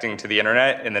connecting to the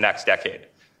internet in the next decade.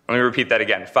 Let me repeat that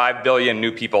again. 5 billion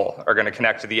new people are going to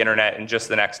connect to the internet in just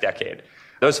the next decade.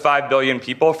 Those 5 billion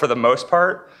people, for the most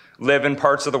part, live in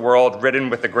parts of the world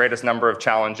ridden with the greatest number of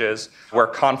challenges, where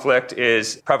conflict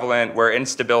is prevalent, where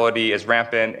instability is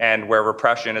rampant, and where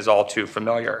repression is all too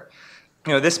familiar.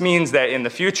 This means that in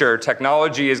the future,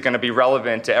 technology is going to be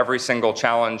relevant to every single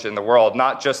challenge in the world,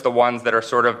 not just the ones that are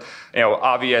sort of,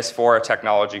 obvious for a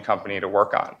technology company to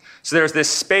work on. So there's this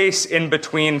space in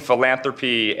between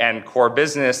philanthropy and core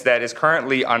business that is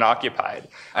currently unoccupied,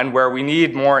 and where we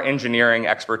need more engineering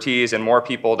expertise and more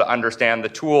people to understand the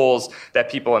tools that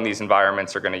people in these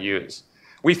environments are going to use.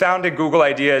 We founded Google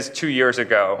Ideas 2 years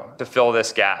ago to fill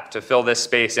this gap, to fill this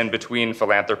space in between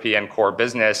philanthropy and core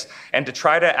business, and to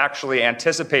try to actually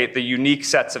anticipate the unique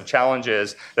sets of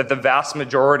challenges that the vast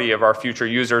majority of our future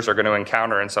users are going to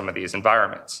encounter in some of these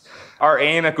environments. Our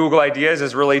aim at Google Ideas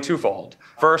is really twofold.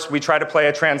 First, we try to play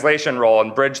a translation role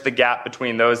and bridge the gap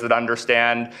between those that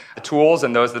understand the tools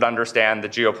and those that understand the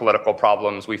geopolitical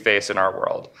problems we face in our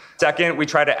world. Second, we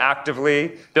try to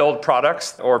actively build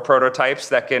products or prototypes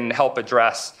that can help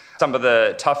address some of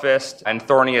the toughest and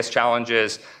thorniest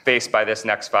challenges faced by this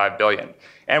next 5 billion.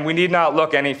 And we need not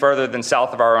look any further than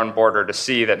south of our own border to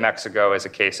see that Mexico is a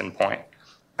case in point.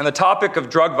 And the topic of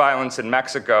drug violence in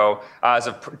Mexico is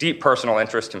of deep personal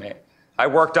interest to me. I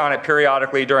worked on it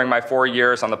periodically during my 4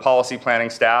 years on the policy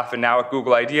planning staff, and now at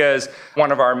Google Ideas,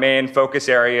 one of our main focus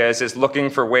areas is looking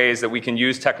for ways that we can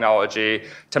use technology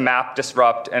to map,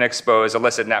 disrupt, and expose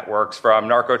illicit networks from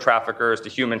narco traffickers to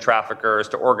human traffickers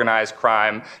to organized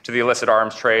crime to the illicit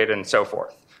arms trade and so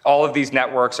forth. All of these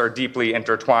networks are deeply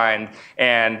intertwined,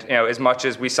 and as much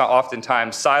as we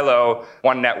oftentimes silo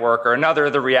one network or another,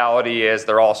 the reality is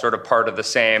they're all sort of part of the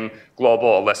same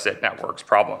global illicit networks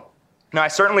problem. Now, I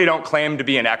certainly don't claim to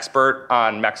be an expert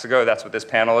on Mexico. That's what this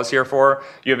panel is here for.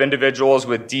 You have individuals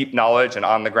with deep knowledge and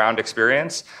on-the-ground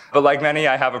experience. But like many,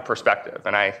 I have a perspective,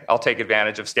 and I'll take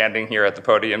advantage of standing here at the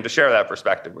podium to share that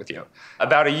perspective with you.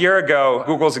 About a year ago,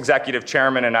 Google's executive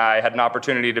chairman and I had an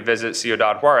opportunity to visit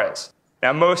Ciudad Juarez.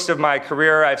 Now, most of my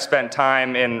career, I've spent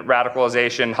time in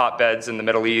radicalization hotbeds in the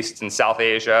Middle East and South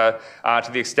Asia.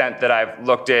 To the extent that I've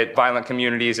looked at violent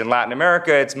communities in Latin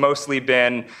America, it's mostly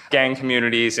been gang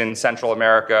communities in Central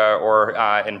America or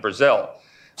in Brazil.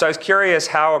 So I was curious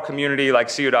how a community like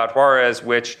Ciudad Juarez,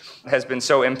 which has been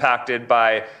so impacted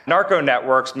by narco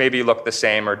networks, maybe look the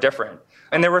same or different.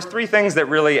 And there were 3 things that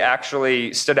really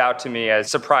actually stood out to me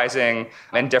as surprising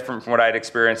and different from what I'd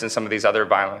experienced in some of these other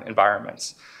violent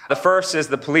environments. The first is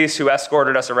the police who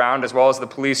escorted us around, as well as the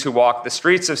police who walked the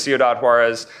streets of Ciudad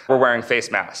Juarez, were wearing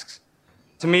face masks.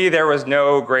 To me, there was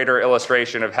no greater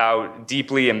illustration of how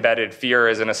deeply embedded fear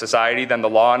is in a society than the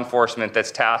law enforcement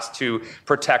that's tasked to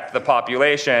protect the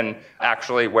population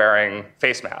actually wearing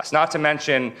face masks. Not to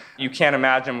mention, you can't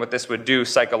imagine what this would do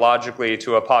psychologically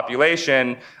to a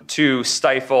population to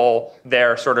stifle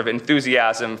their sort of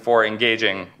enthusiasm for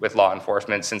engaging with law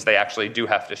enforcement, since they actually do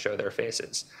have to show their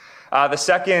faces. The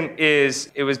second is,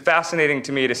 it was fascinating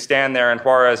to me to stand there in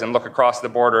Juarez and look across the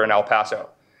border in El Paso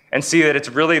and see that it's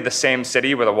really the same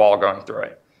city with a wall going through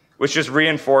it, which just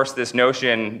reinforced this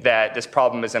notion that this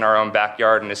problem is in our own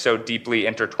backyard and is so deeply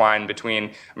intertwined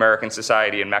between American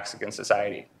society and Mexican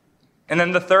society. And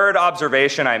then the third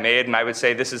observation I made, and I would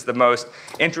say this is the most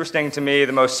interesting to me,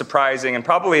 the most surprising, and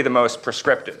probably the most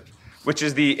prescriptive, which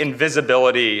is the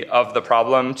invisibility of the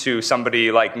problem to somebody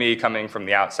like me coming from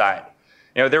the outside.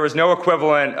 There was no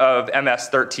equivalent of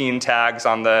MS-13 tags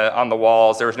on the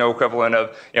walls. There was no equivalent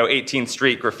of 18th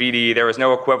Street graffiti. There was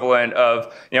no equivalent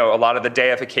of a lot of the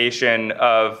deification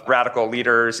of radical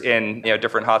leaders in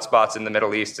different hotspots in the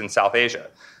Middle East and South Asia.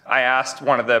 I asked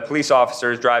one of the police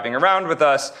officers driving around with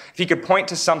us if he could point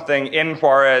to something in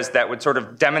Juarez that would sort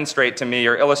of demonstrate to me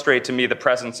or illustrate to me the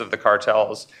presence of the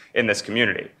cartels in this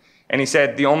community. And he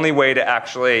said the only way to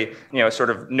actually sort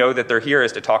of know that they're here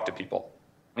is to talk to people.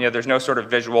 There's no sort of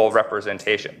visual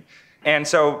representation. And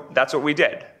so that's what we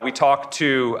did. We talked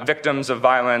to victims of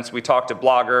violence. We talked to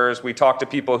bloggers. We talked to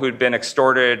people who'd been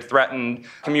extorted, threatened,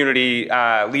 community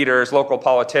leaders, local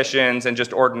politicians, and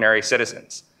just ordinary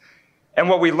citizens. And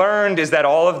what we learned is that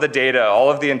all of the data,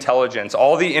 all of the intelligence,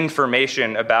 all the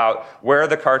information about where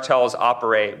the cartels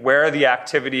operate, where the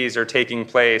activities are taking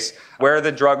place, where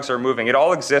the drugs are moving, it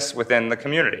all exists within the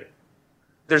community.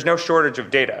 There's no shortage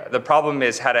of data. The problem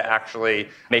is how to actually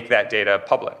make that data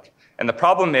public. And the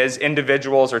problem is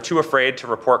individuals are too afraid to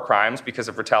report crimes because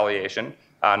of retaliation,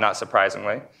 not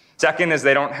surprisingly. Second is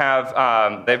they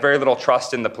have very little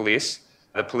trust in the police.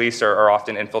 The police are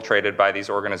often infiltrated by these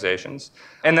organizations.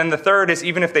 And then the third is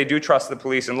even if they do trust the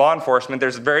police and law enforcement,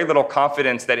 there's very little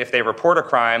confidence that if they report a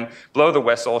crime, blow the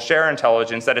whistle, share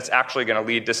intelligence, that it's actually going to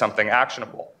lead to something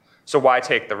actionable. So why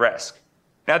take the risk?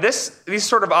 Now, these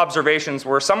sort of observations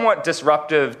were somewhat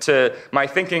disruptive to my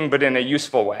thinking, but in a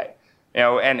useful way.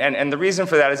 And the reason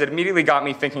for that is it immediately got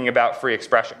me thinking about free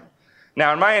expression.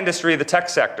 Now, in my industry, the tech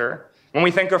sector, when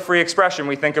we think of free expression,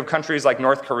 we think of countries like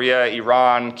North Korea,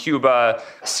 Iran, Cuba,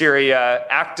 Syria,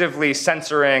 actively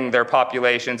censoring their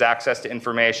population's access to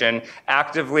information,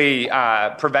 actively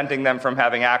preventing them from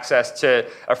having access to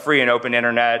a free and open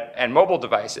internet and mobile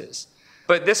devices.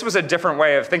 But this was a different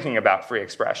way of thinking about free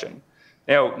expression.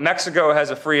 Mexico has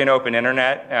a free and open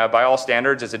internet. By all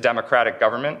standards, it's a democratic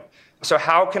government. So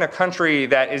how can a country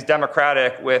that is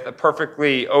democratic with a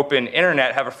perfectly open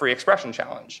internet have a free expression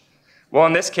challenge? Well,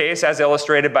 in this case, as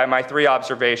illustrated by my 3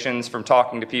 observations from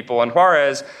talking to people in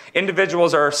Juarez,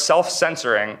 individuals are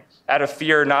self-censoring out of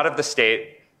fear not of the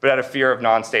state, but out of fear of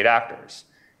non-state actors.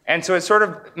 And so it sort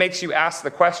of makes you ask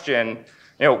the question,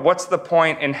 what's the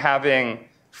point in having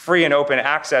free and open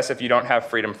access if you don't have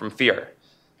freedom from fear?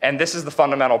 And this is the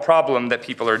fundamental problem that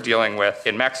people are dealing with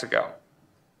in Mexico.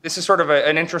 This is sort of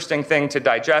an interesting thing to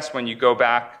digest when you go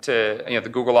back to the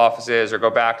Google offices or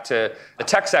go back to the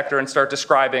tech sector and start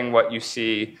describing what you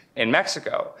see in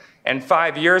Mexico. And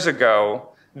 5 years ago,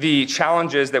 the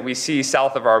challenges that we see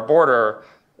south of our border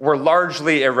were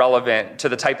largely irrelevant to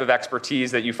the type of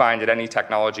expertise that you find at any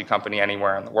technology company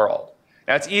anywhere in the world.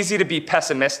 Now, it's easy to be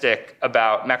pessimistic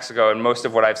about Mexico, and most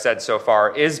of what I've said so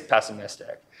far is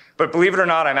pessimistic. But believe it or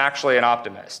not, I'm actually an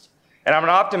optimist. And I'm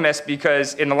an optimist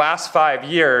because in the last 5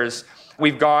 years,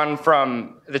 we've gone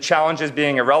from the challenges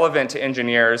being irrelevant to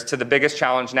engineers to the biggest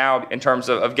challenge now in terms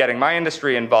of getting my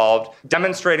industry involved,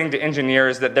 demonstrating to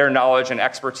engineers that their knowledge and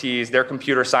expertise, their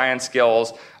computer science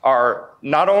skills are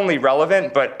not only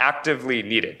relevant, but actively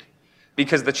needed.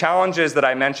 Because the challenges that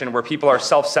I mentioned where people are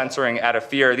self-censoring out of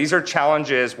fear, these are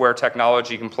challenges where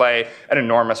technology can play an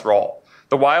enormous role.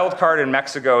 The wild card in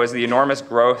Mexico is the enormous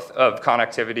growth of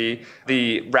connectivity,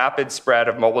 the rapid spread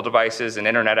of mobile devices and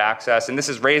internet access, and this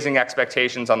is raising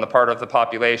expectations on the part of the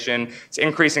population. It's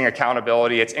increasing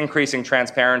accountability, it's increasing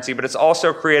transparency, but it's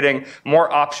also creating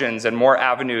more options and more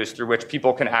avenues through which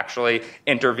people can actually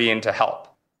intervene to help.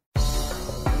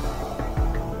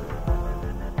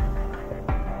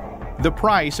 The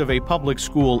price of a public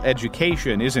school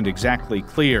education isn't exactly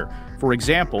clear. For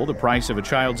example, the price of a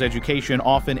child's education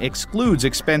often excludes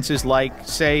expenses like,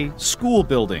 say, school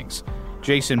buildings.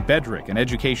 Jason Bedrick, an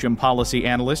education policy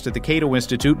analyst at the Cato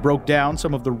Institute, broke down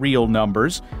some of the real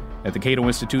numbers at the Cato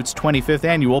Institute's 25th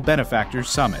Annual Benefactors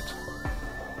Summit.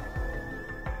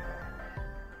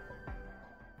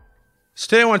 So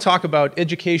today I want to talk about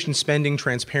education spending,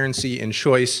 transparency, and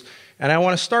choice. And I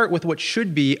want to start with what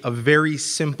should be a very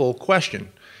simple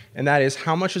question, and that is,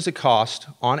 how much does it cost,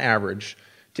 on average,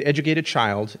 to educate a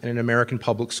child in an American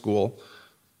public school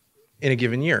in a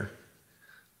given year?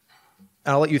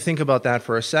 And I'll let you think about that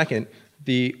for a second.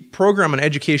 The program on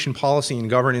education policy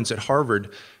and governance at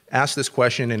Harvard asked this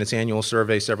question in its annual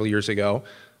survey several years ago,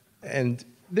 and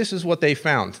this is what they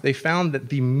found. They found that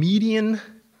the median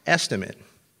estimate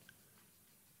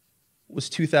was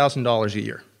 $2,000 a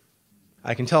year.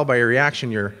 I can tell by your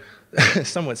reaction you're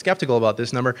somewhat skeptical about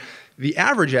this number. The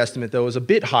average estimate, though, is a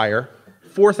bit higher,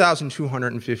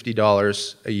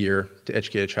 $4,250 a year to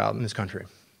educate a child in this country.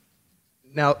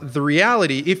 Now, the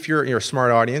reality, if you're a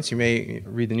smart audience, you may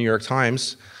read the New York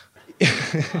Times.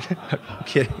 I'm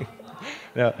kidding.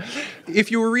 No.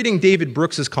 If you were reading David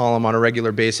Brooks's column on a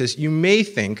regular basis, you may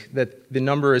think that the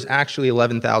number is actually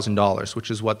 $11,000,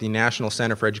 which is what the National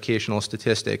Center for Educational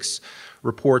Statistics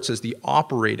reports as the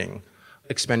operating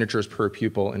expenditures per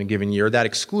pupil in a given year. That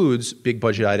excludes big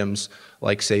budget items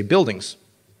like, say, buildings.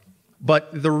 But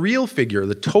the real figure,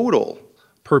 the total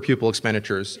per pupil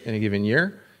expenditures in a given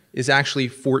year, is actually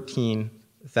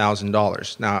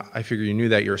 $14,000. Now, I figure you knew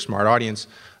that. You're a smart audience,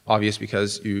 obvious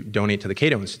because you donate to the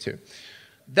Cato Institute.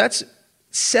 That's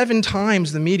 7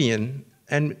 times the median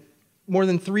and more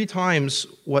than 3 times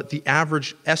what the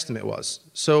average estimate was.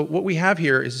 So what we have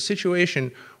here is a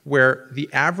situation where the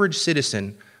average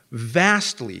citizen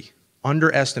vastly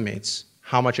underestimates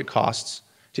how much it costs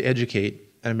to educate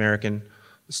an American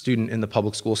student in the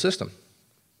public school system.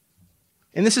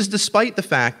 And this is despite the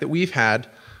fact that we've had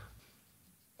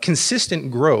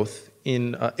consistent growth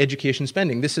in education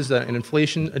spending. This is an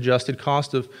inflation-adjusted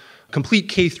cost of complete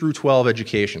K through 12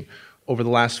 education over the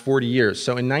last 40 years.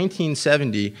 So in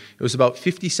 1970, it was about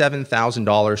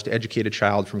 $57,000 to educate a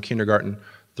child from kindergarten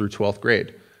through 12th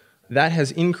grade. That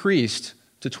has increased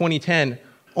to 2010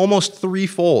 almost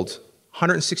threefold,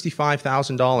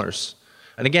 $165,000.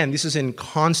 And again, this is in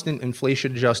constant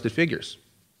inflation-adjusted figures.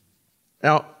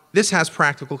 Now, this has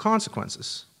practical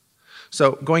consequences.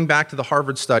 So going back to the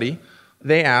Harvard study,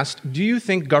 they asked, do you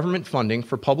think government funding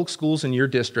for public schools in your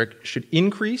district should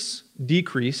increase,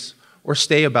 decrease, or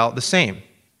stay about the same?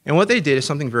 And what they did is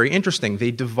something very interesting.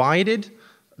 They divided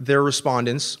their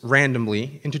respondents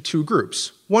randomly into 2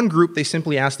 groups. One group, they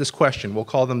simply asked this question. We'll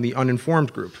call them the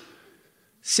uninformed group.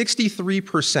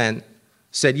 63%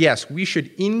 said, yes, we should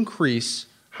increase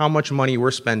how much money we're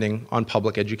spending on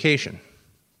public education.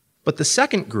 But the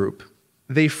second group,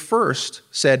 they first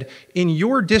said, in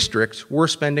your district, we're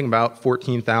spending about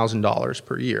 $14,000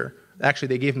 per year. Actually,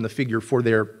 they gave them the figure for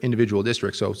their individual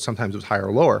district, so sometimes it was higher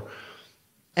or lower.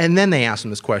 And then they asked them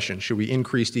this question: should we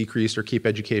increase, decrease, or keep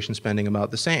education spending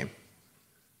about the same?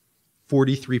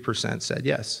 43% said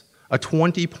yes. A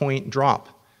 20-point drop.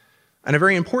 And a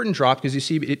very important drop because you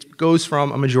see it goes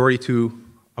from a majority to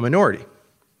a minority.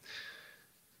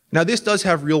 Now, this does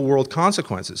have real-world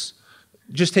consequences.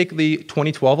 Just take the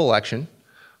 2012 election.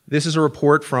 This is a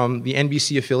report from the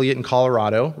NBC affiliate in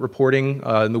Colorado, reporting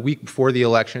in the week before the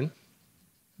election.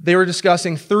 They were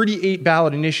discussing 38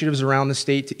 ballot initiatives around the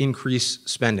state to increase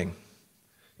spending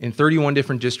in 31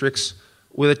 different districts,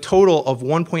 with a total of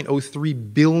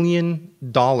 $1.03 billion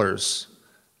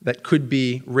that could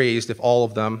be raised if all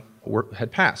of them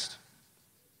had passed.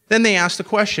 Then they asked the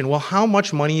question, well, how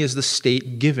much money is the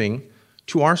state giving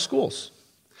to our schools?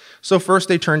 So first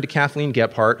they turned to Kathleen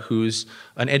Gephardt, who's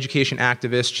an education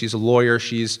activist. She's a lawyer.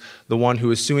 She's the one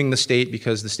who is suing the state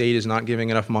because the state is not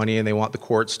giving enough money, and they want the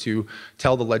courts to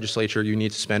tell the legislature, you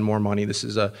need to spend more money. This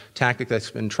is a tactic that's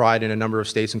been tried in a number of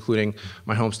states, including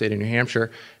my home state of New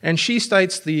Hampshire. And she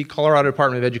cites the Colorado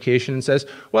Department of Education and says,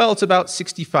 well, it's about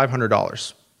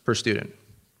 $6,500 per student.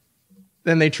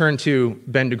 Then they turn to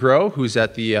Ben DeGros, who's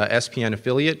at the SPN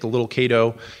affiliate, the Little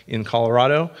Cato in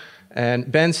Colorado.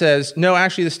 And Ben says, no,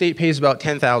 actually the state pays about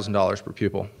 $10,000 per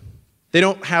pupil. They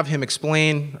don't have him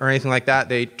explain or anything like that.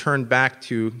 They turn back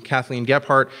to Kathleen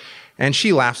Gephardt, and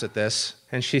she laughs at this,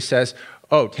 and she says,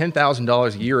 oh,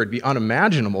 $10,000 a year would be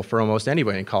unimaginable for almost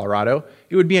anybody in Colorado.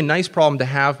 It would be a nice problem to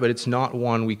have, but it's not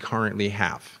one we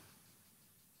have.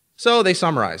 So they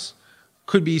summarize.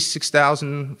 Could be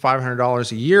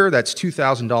 $6,500 a year. That's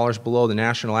 $2,000 below the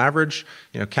national average.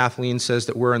 Kathleen says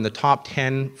that we're in the top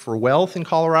 10 for wealth in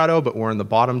Colorado, but we're in the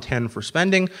bottom 10 for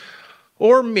spending.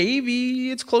 Or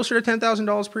maybe it's closer to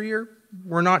 $10,000 per year.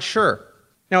 We're not sure.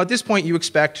 Now, at this point, you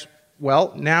expect,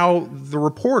 well, now the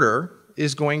reporter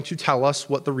is going to tell us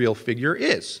what the real figure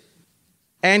is.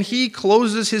 And he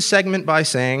closes his segment by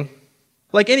saying,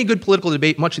 like any good political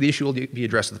debate, much of the issue will be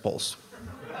addressed at the polls.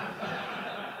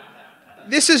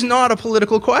 This is not a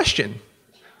political question.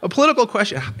 A political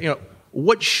question,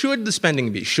 what should the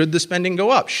spending be? Should the spending go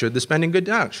up? Should the spending go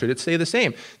down? Should it stay the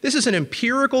same? This is an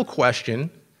empirical question,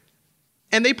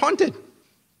 and they punted.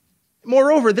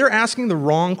 Moreover, they're asking the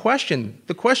wrong question.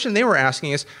 The question they were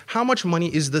asking is, how much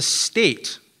money is the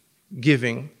state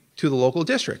giving to the local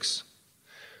districts?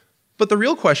 But the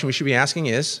real question we should be asking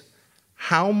is,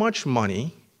 how much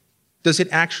money does it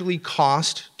actually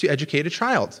cost to educate a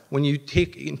child? When you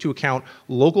take into account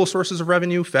local sources of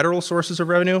revenue, federal sources of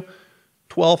revenue,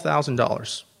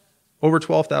 $12,000. Over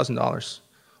 $12,000.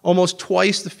 Almost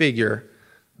twice the figure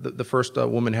the first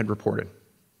woman had reported.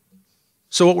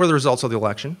 So what were the results of the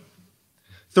election?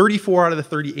 34 out of the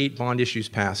 38 bond issues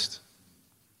passed.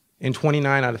 In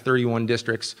 29 out of 31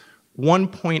 districts,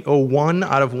 1.01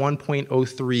 out of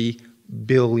 $1.03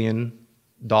 billion.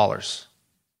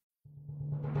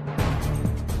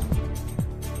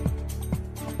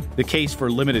 The case for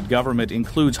limited government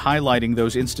includes highlighting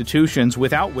those institutions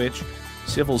without which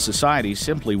civil society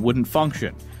simply wouldn't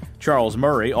function. Charles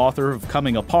Murray, author of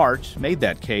Coming Apart, made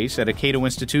that case at a Cato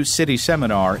Institute City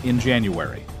seminar in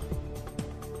January.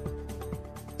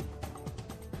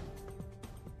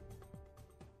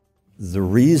 The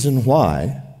reason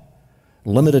why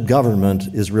limited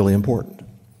government is really important.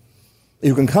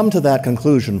 You can come to that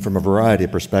conclusion from a variety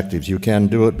of perspectives. You can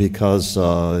do it because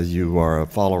you are a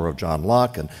follower of John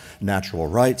Locke and natural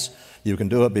rights. You can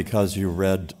do it because you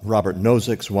read Robert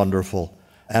Nozick's wonderful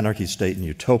Anarchy, State, and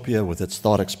Utopia with its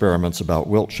thought experiments about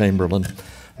Wilt Chamberlain.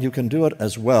 You can do it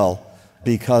as well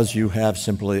because you have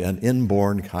simply an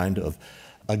inborn kind of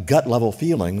a gut-level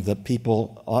feeling that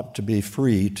people ought to be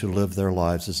free to live their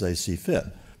lives as they see fit.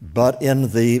 But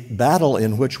in the battle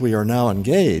in which we are now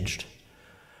engaged,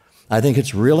 I think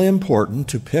it's really important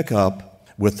to pick up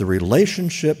with the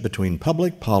relationship between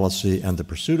public policy and the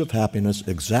pursuit of happiness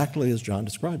exactly as John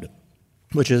described it,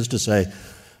 which is to say,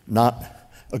 not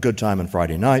a good time on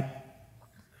Friday night,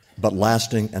 but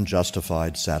lasting and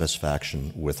justified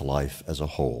satisfaction with life as a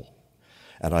whole.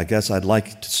 And I guess I'd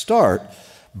like to start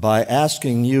by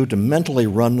asking you to mentally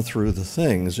run through the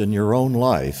things in your own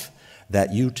life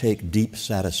that you take deep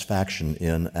satisfaction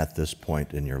in at this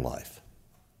point in your life.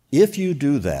 If you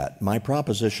do that, my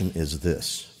proposition is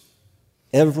this.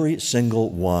 Every single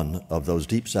one of those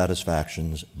deep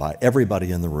satisfactions by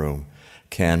everybody in the room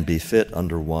can be fit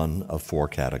under one of four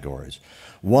categories.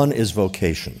 One is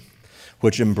vocation,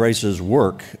 which embraces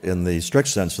work in the strict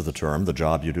sense of the term, the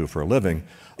job you do for a living.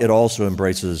 It also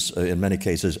embraces, in many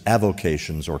cases,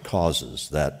 avocations or causes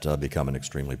that become an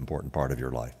extremely important part of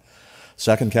your life.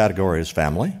 Second category is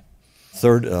family.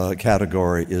 Third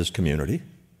category is community.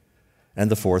 And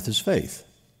the fourth is faith.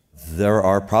 There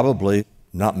are probably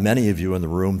not many of you in the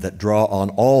room that draw on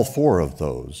all four of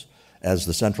those as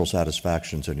the central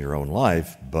satisfactions in your own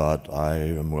life, but I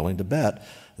am willing to bet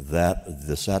that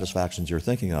the satisfactions you're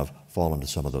thinking of fall into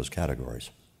some of those categories.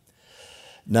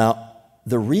 Now,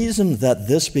 the reason that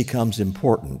this becomes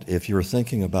important if you're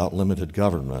thinking about limited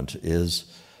government is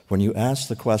when you ask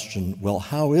the question, well,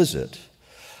 how is it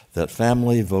that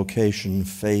family, vocation,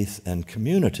 faith, and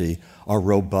community are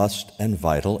robust and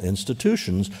vital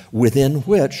institutions within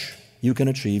which you can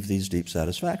achieve these deep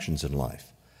satisfactions in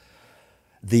life?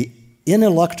 The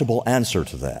ineluctable answer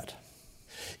to that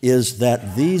is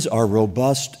that these are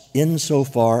robust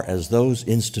insofar as those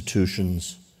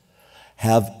institutions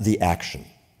have the action.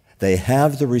 They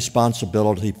have the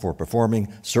responsibility for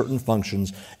performing certain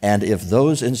functions, and if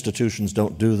those institutions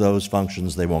don't do those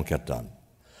functions, they won't get done.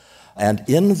 And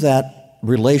in that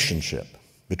relationship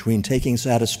between taking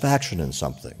satisfaction in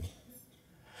something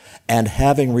and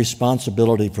having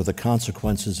responsibility for the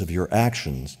consequences of your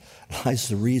actions lies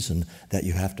the reason that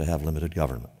you have to have limited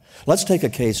government. Let's take a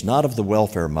case not of the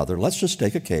welfare mother. Let's just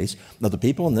take a case of the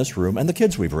people in this room and the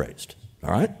kids we've raised,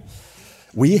 all right?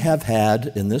 We have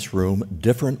had in this room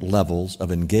different levels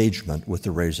of engagement with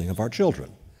the raising of our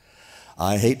children.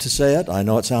 I hate to say it, I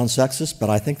know it sounds sexist, but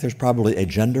I think there's probably a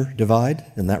gender divide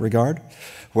in that regard,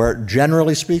 where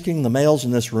generally speaking, the males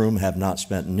in this room have not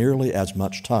spent nearly as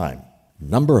much time,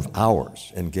 number of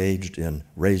hours, engaged in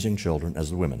raising children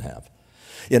as the women have.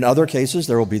 In other cases,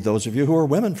 there will be those of you who are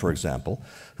women, for example,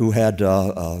 who had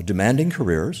demanding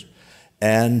careers,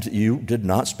 and you did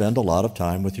not spend a lot of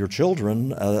time with your children,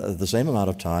 the same amount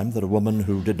of time that a woman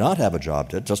who did not have a job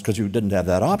did, just because you didn't have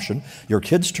that option. Your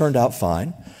kids turned out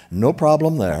fine, no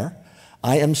problem there.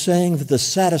 I am saying that the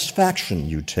satisfaction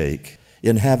you take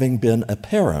in having been a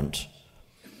parent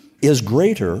is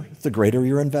greater the greater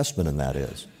your investment in that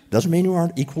is. Doesn't mean you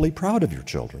aren't equally proud of your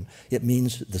children. It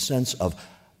means the sense of,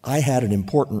 I had an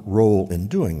important role in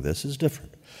doing this is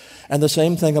different. And the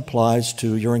same thing applies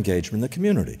to your engagement in the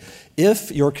community. If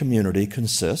your community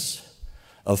consists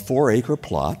of 4-acre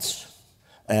plots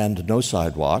and no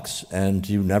sidewalks, and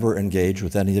you never engage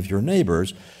with any of your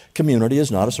neighbors, community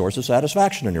is not a source of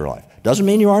satisfaction in your life. Doesn't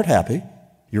mean you aren't happy.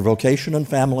 Your vocation and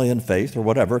family and faith or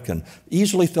whatever can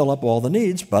easily fill up all the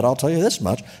needs, but I'll tell you this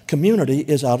much, community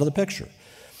is out of the picture.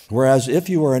 Whereas if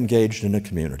you are engaged in a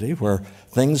community where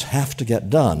things have to get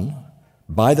done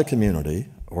by the community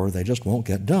or they just won't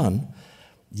get done,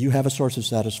 you have a source of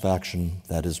satisfaction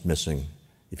that is missing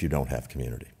if you don't have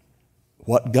community.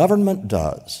 What government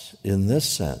does in this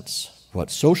sense,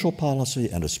 what social policy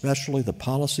and especially the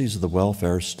policies of the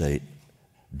welfare state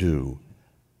do,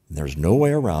 and there's no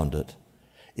way around it,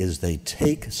 is they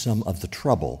take some of the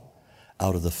trouble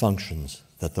out of the functions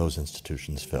that those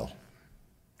institutions fill.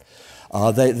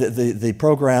 The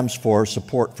programs for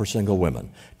support for single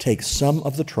women take some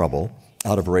of the trouble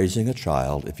out of raising a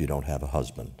child if you don't have a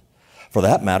husband. For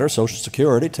that matter, Social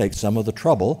Security takes some of the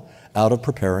trouble out of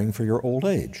preparing for your old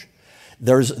age.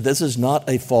 This is not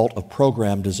a fault of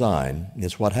program design,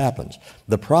 it's what happens.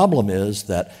 The problem is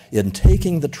that in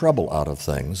taking the trouble out of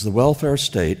things, the welfare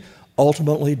state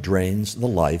ultimately drains the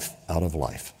life out of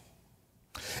life.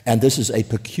 And this is a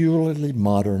peculiarly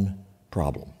modern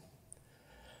problem.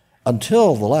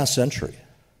 Until the last century,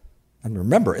 and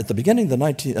remember, at the beginning of the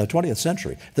 20th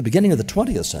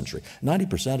century,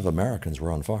 90% of Americans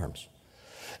were on farms.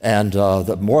 And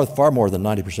far more than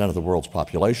 90% of the world's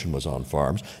population was on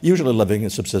farms, usually living a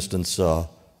subsistence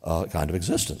kind of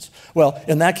existence. Well,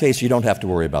 in that case, you don't have to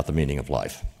worry about the meaning of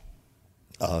life.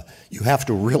 You have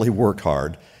to really work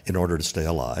hard in order to stay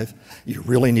alive. You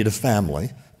really need a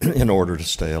family in order to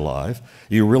stay alive.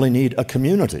 You really need a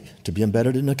community, to be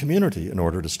embedded in a community in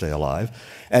order to stay alive.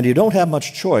 And you don't have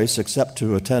much choice except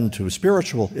to attend to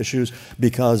spiritual issues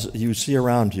because you see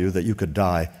around you that you could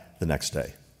die the next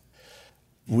day.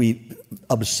 We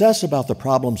obsess about the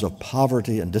problems of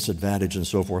poverty and disadvantage and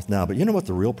so forth now, but you know what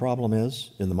the real problem is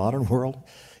in the modern world?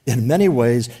 In many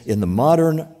ways, in the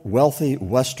modern, wealthy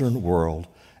Western world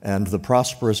and the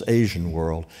prosperous Asian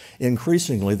world,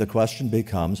 increasingly the question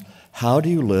becomes, how do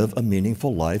you live a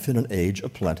meaningful life in an age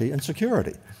of plenty and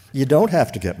security? You don't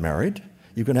have to get married.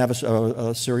 You can have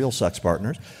a serial sex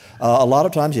partner. A lot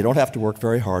of times you don't have to work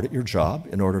very hard at your job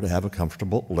in order to have a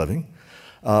comfortable living.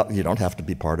 You don't have to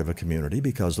be part of a community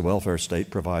because the welfare state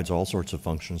provides all sorts of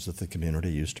functions that the community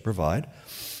used to provide.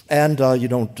 And you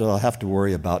don't have to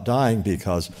worry about dying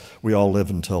because we all live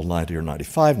until 90 or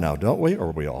 95 now, don't we?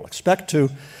 Or we all expect to.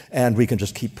 And we can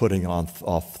just keep putting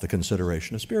off the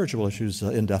consideration of spiritual issues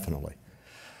indefinitely.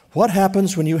 What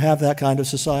happens when you have that kind of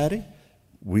society?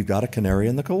 We've got a canary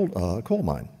in the coal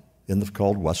mine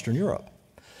called Western Europe.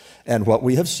 And what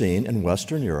we have seen in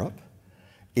Western Europe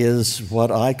is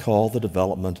what I call the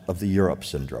development of the Europe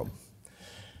syndrome.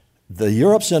 The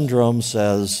Europe syndrome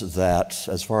says that,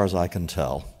 as far as I can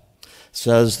tell,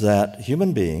 says that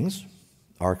human beings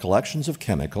are collections of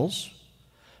chemicals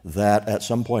that at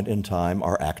some point in time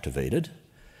are activated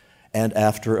and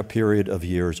after a period of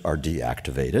years are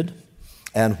deactivated.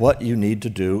 And what you need to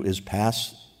do is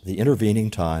pass the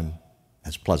intervening time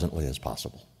as pleasantly as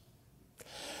possible.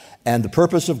 And the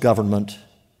purpose of government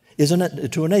is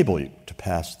to enable you to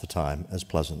pass the time as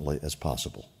pleasantly as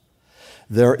possible.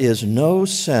 There is no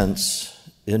sense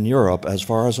in Europe, as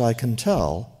far as I can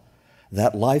tell,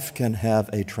 that life can have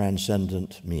a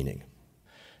transcendent meaning.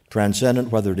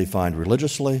 Transcendent whether defined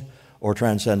religiously or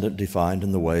transcendent defined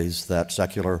in the ways that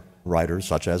secular writers,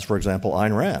 such as, for example,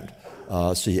 Ayn Rand,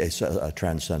 see a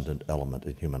transcendent element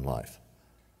in human life.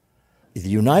 The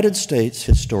United States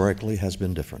historically has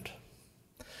been different.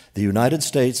 The United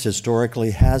States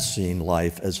historically has seen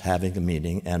life as having a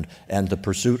meaning and the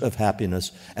pursuit of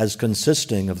happiness as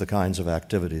consisting of the kinds of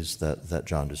activities that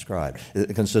John described.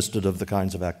 It consisted of the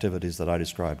kinds of activities that I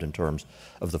described in terms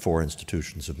of the four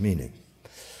institutions of meaning.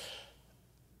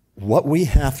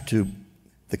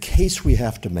 The case we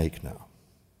have to make now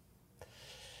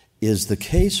is the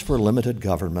case for limited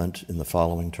government in the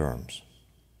following terms.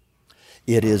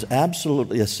 It is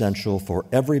absolutely essential for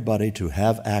everybody to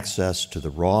have access to the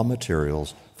raw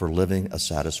materials for living a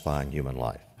satisfying human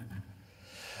life.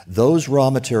 Those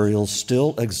raw materials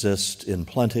still exist in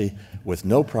plenty with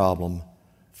no problem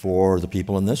for the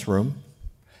people in this room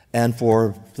and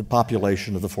for the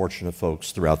population of the fortunate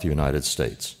folks throughout the United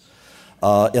States.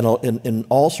 In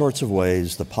all sorts of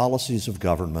ways, the policies of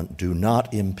government do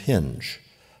not impinge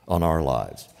on our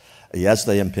lives. Yes,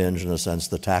 they impinge in the sense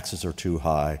the taxes are too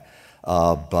high,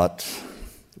 but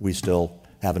we still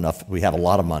have enough. We have a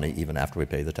lot of money even after we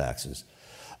pay the taxes.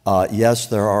 Yes,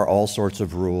 there are all sorts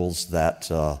of rules that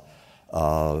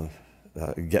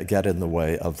get in the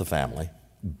way of the family,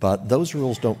 but those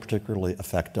rules don't particularly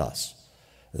affect us.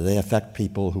 They affect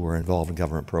people who are involved in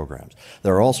government programs.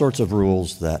 There are all sorts of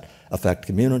rules that affect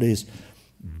communities,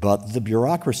 but the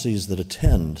bureaucracies that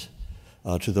attend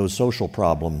to those social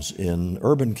problems in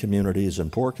urban communities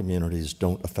and poor communities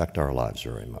don't affect our lives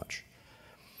very much.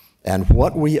 And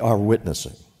what we are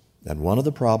witnessing, and one of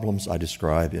the problems I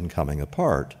describe in Coming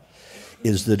Apart,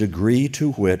 is the degree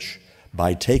to which,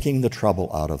 by taking the trouble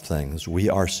out of things, we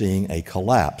are seeing a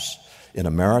collapse in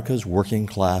America's working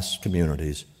class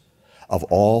communities of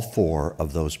all four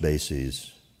of those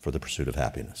bases for the pursuit of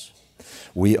happiness.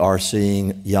 We are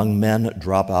seeing young men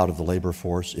drop out of the labor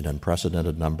force in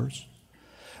unprecedented numbers.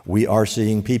 We are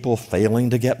seeing people failing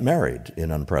to get married in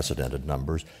unprecedented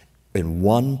numbers in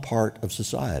one part of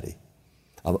society.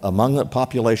 Among a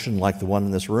population like the one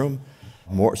in this room,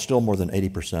 still more than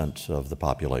 80% of the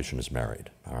population is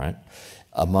married, all right?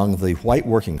 Among the white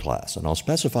working class, and I'll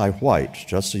specify white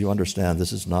just so you understand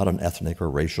this is not an ethnic or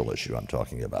racial issue I'm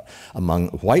talking about. Among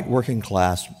white working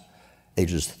class,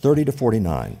 ages 30 to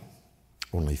 49,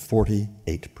 only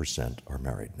 48% are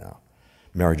married now.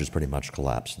 Marriage has pretty much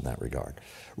collapsed in that regard.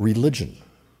 Religion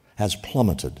has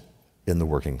plummeted in the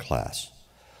working class.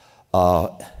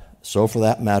 So for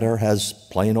that matter has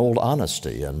plain old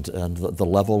honesty and the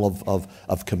level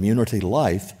of community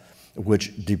life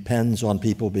which depends on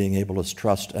people being able to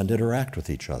trust and interact with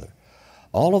each other.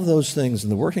 All of those things in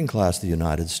the working class of the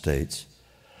United States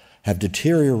have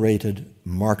deteriorated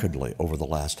markedly over the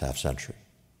last half century.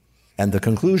 And the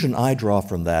conclusion I draw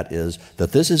from that is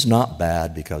that this is not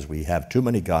bad because we have too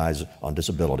many guys on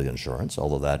disability insurance,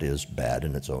 although that is bad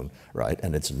in its own right,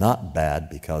 and it's not bad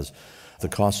because the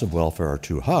costs of welfare are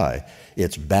too high.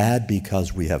 It's bad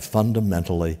because we have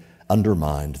fundamentally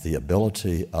undermined the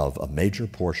ability of a major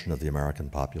portion of the American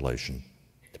population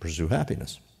to pursue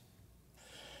happiness.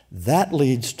 That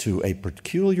leads to a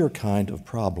peculiar kind of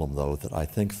problem, though, that I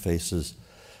think faces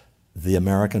the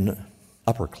American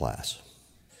upper class.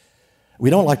 We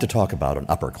don't like to talk about an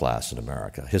upper class in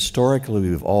America. Historically,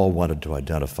 we've all wanted to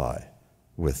identify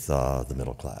with the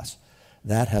middle class.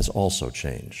 That has also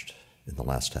changed in the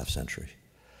last half century.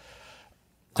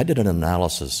 I did an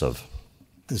analysis of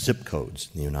zip codes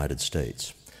in the United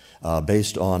States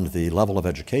based on the level of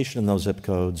education in those zip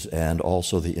codes and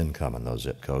also the income in those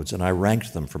zip codes, and I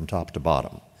ranked them from top to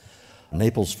bottom.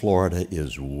 Naples, Florida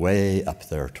is way up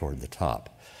there toward the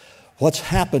top. What's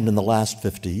happened in the last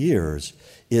 50 years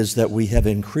is that we have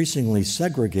increasingly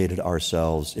segregated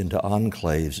ourselves into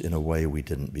enclaves in a way we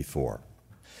didn't before.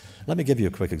 Let me give you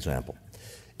a quick example.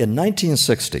 In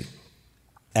 1960,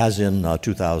 as in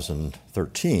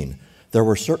 2013, there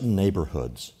were certain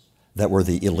neighborhoods that were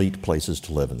the elite places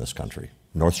to live in this country.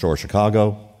 North Shore,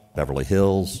 Chicago, Beverly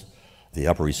Hills, the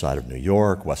Upper East Side of New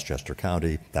York, Westchester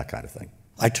County, that kind of thing.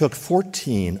 I took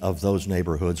 14 of those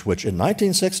neighborhoods, which in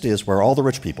 1960 is where all the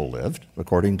rich people lived,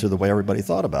 according to the way everybody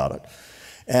thought about it.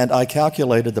 And I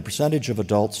calculated the percentage of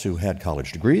adults who had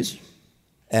college degrees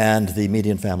and the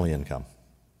median family income.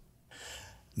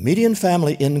 Median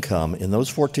family income in those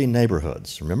 14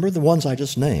 neighborhoods, remember the ones I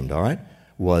just named, all right,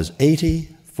 was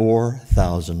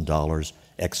 $84,000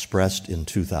 expressed in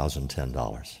 2010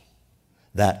 dollars.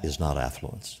 That is not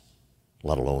affluence,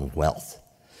 let alone wealth.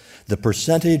 The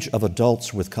percentage of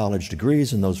adults with college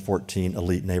degrees in those 14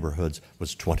 elite neighborhoods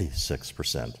was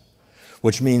 26%,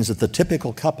 which means that the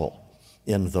typical couple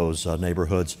in those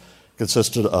neighborhoods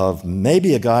consisted of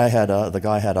maybe the guy had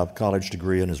a college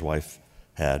degree and his wife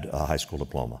had a high school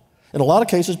diploma. In a lot of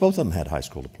cases, both of them had high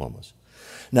school diplomas.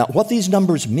 Now, what these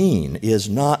numbers mean is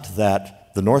not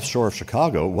that the North Shore of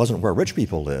Chicago wasn't where rich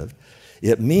people lived.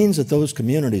 It means that those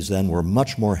communities then were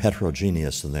much more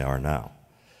heterogeneous than they are now.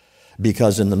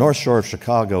 Because in the North Shore of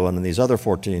Chicago and in these other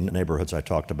 14 neighborhoods I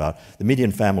talked about, the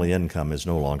median family income is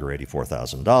no longer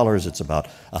 $84,000, it's about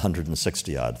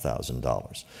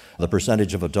 $160,000. The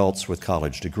percentage of adults with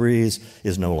college degrees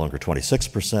is no longer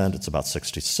 26%, it's about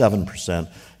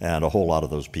 67%, and a whole lot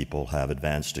of those people have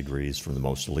advanced degrees from the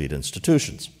most elite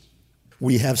institutions.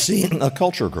 We have seen a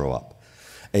culture grow up,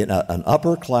 an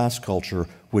upper-class culture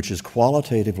which is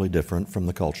qualitatively different from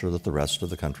the culture that the rest of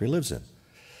the country lives in.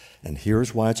 And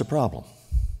here's why it's a problem.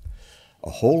 A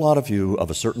whole lot of you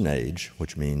of a certain age,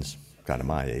 which means kind of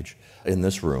my age, in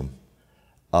this room,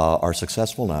 are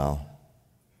successful now,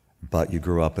 but you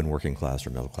grew up in working class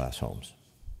or middle class homes.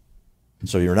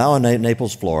 So you're now in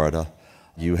Naples, Florida.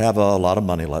 You have a lot of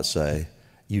money, let's say.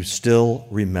 You still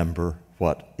remember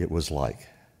what it was like.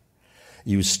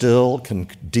 You still can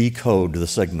decode the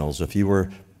signals. If you were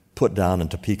put down in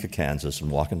Topeka, Kansas, and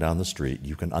walking down the street,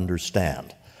 you can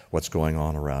understand what's going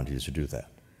on around you as you do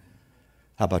that.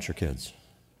 How about your kids?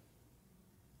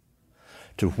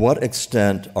 To what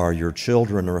extent are your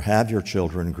children or have your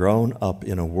children grown up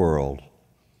in a world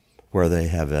where they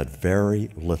have had very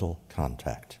little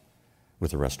contact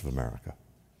with the rest of America?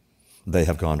 They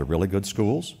have gone to really good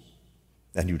schools,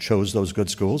 and you chose those good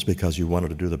schools because you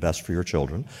wanted to do the best for your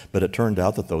children, but it turned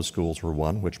out that those schools were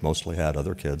one which mostly had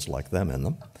other kids like them in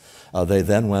them. They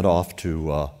then went off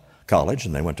to college,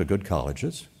 and they went to good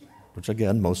colleges, which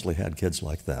again mostly had kids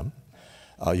like them.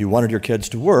 You wanted your kids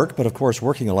to work, but of course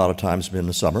working a lot of times in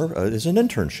the summer is an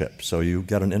internship. So you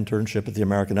get an internship at the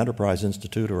American Enterprise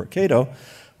Institute or at Cato,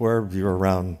 where you're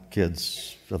around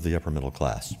kids of the upper middle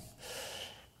class.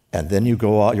 And then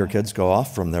your kids go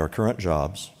off from their current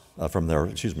jobs, from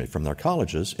their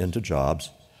colleges into jobs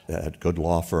at good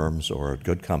law firms or at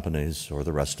good companies or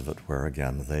the rest of it, where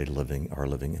again they are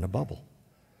living in a bubble.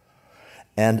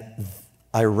 And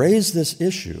I raise this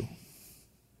issue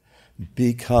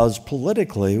because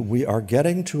politically we are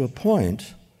getting to a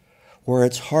point where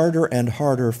it's harder and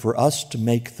harder for us to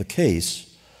make the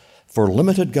case for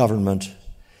limited government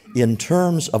in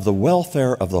terms of the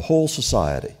welfare of the whole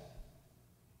society.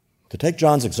 To take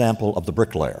John's example of the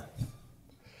bricklayer,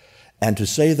 and to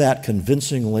say that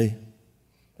convincingly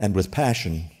and with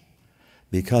passion,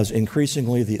 because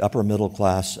increasingly the upper middle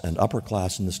class and upper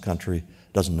class in this country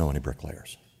doesn't know any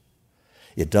bricklayers.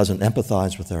 It doesn't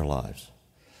empathize with their lives.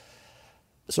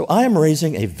 So I am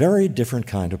raising a very different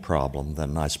kind of problem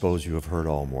than I suppose you have heard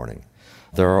all morning.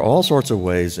 There are all sorts of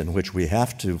ways in which we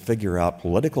have to figure out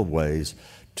political ways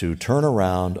to turn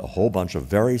around a whole bunch of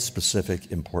very specific,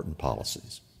 important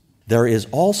policies. There is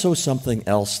also something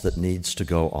else that needs to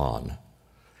go on.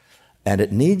 And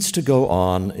it needs to go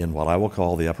on in what I will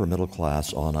call the upper middle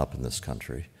class on up in this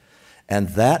country. And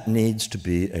that needs to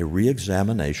be a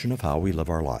reexamination of how we live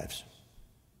our lives.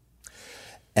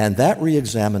 And that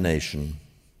reexamination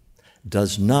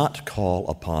does not call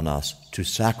upon us to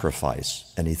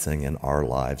sacrifice anything in our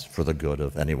lives for the good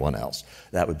of anyone else.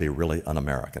 That would be really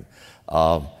un-American.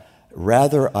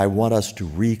 Rather, I want us to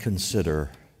reconsider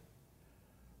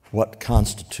what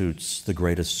constitutes the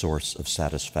greatest source of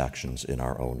satisfactions in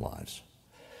our own lives.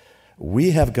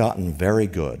 We have gotten very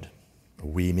good,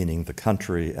 we meaning the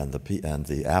country and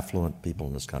the affluent people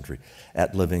in this country,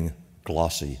 at living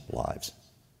glossy lives.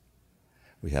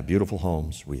 We have beautiful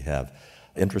homes, we have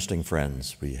interesting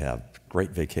friends, we have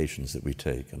great vacations that we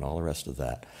take, and all the rest of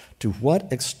that. To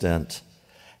what extent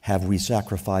have we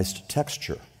sacrificed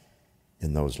texture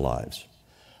in those lives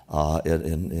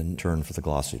in turn for the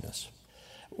glossiness?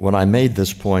 When I made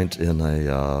this point in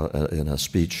a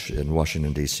speech in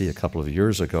Washington, D.C. a couple of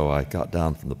years ago, I got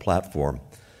down from the platform,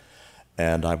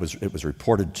 and it was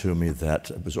reported to me that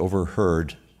it was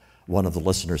overheard one of the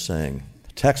listeners saying,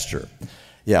 texture.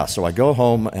 Yeah, so I go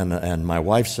home and my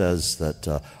wife says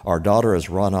that our daughter has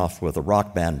run off with a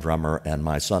rock band drummer and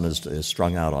my son is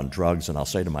strung out on drugs, and I'll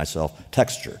say to myself,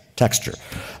 texture.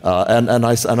 And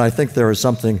I think there is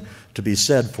something to be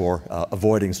said for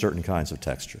avoiding certain kinds of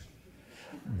texture.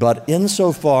 But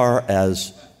insofar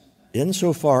as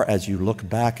you look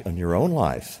back on your own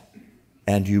life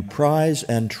and you prize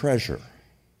and treasure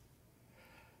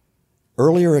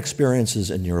earlier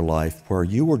experiences in your life where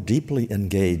you were deeply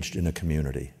engaged in a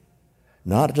community,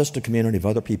 not just a community of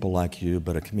other people like you,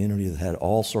 but a community that had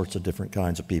all sorts of different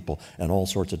kinds of people and all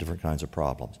sorts of different kinds of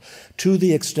problems, to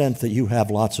the extent that you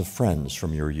have lots of friends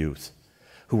from your youth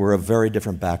who were of very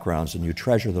different backgrounds, and you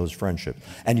treasure those friendships,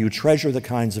 and you treasure the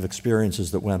kinds of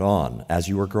experiences that went on as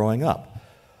you were growing up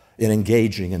in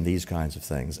engaging in these kinds of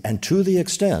things, and to the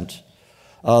extent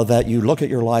that you look at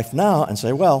your life now and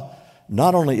say, well,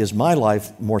 not only is my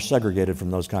life more segregated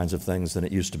from those kinds of things than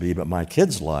it used to be, but my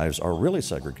kids' lives are really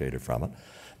segregated from it.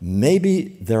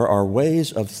 Maybe there are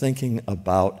ways of thinking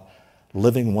about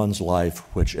living one's life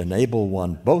which enable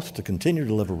one both to continue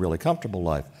to live a really comfortable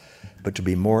life, but to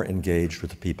be more engaged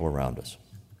with the people around us.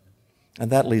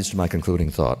 And that leads to my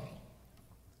concluding thought.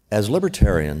 As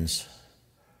libertarians,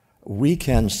 we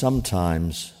can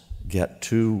sometimes get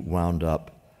too wound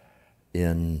up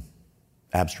in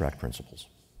abstract principles.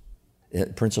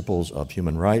 Principles of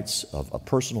human rights, of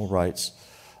personal rights,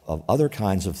 of other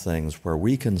kinds of things where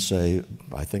we can say,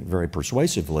 I think very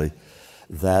persuasively,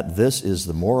 that this is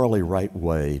the morally right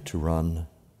way to run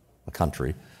a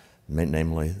country,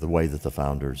 namely the way that the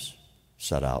founders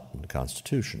set out in the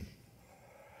Constitution.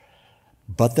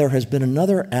 But there has been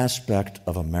another aspect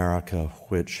of America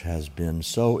which has been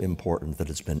so important that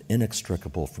it's been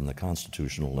inextricable from the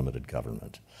constitutional limited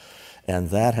government, and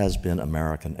that has been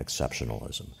American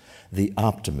exceptionalism. The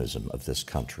optimism of this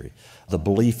country, the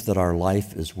belief that our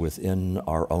life is within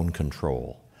our own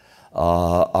control,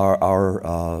 our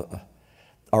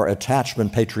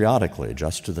attachment patriotically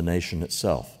just to the nation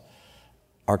itself,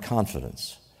 our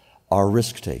confidence, our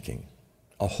risk-taking,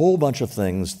 a whole bunch of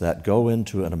things that go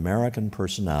into an American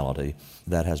personality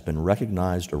that has been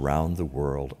recognized around the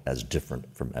world as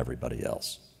different from everybody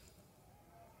else.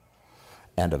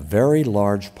 And a very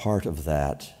large part of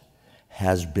that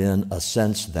has been a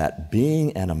sense that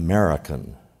being an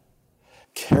American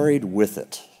carried with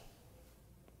it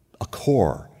a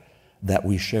core that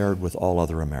we shared with all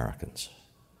other Americans.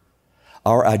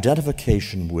 Our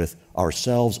identification with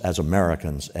ourselves as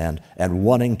Americans and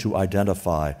wanting to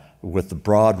identify with the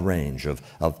broad range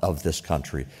of this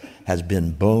country has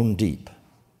been bone deep.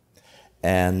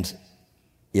 And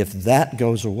if that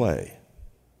goes away,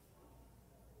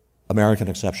 American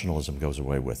exceptionalism goes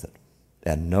away with it.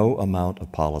 And no amount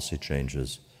of policy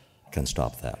changes can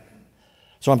stop that.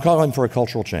 So I'm calling for a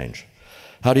cultural change.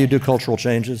 How do you do cultural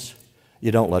changes?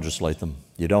 You don't legislate them.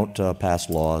 You don't pass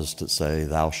laws that say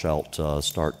thou shalt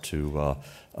start to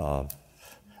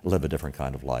live a different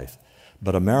kind of life.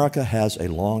 But America has a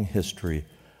long history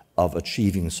of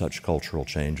achieving such cultural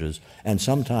changes and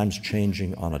sometimes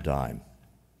changing on a dime.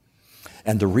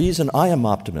 And the reason I am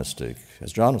optimistic,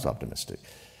 as John was optimistic,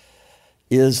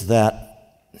 is that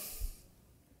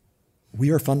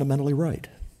we are fundamentally right.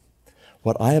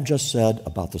 What I have just said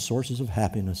about the sources of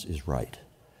happiness is right.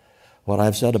 What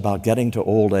I've said about getting to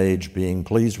old age, being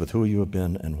pleased with who you have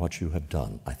been and what you have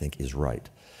done, I think is right.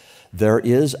 There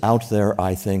is out there,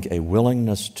 I think, a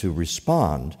willingness to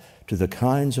respond to the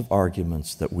kinds of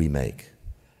arguments that we make.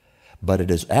 But it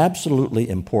is absolutely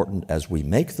important as we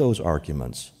make those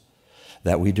arguments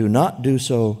that we do not do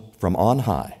so from on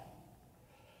high,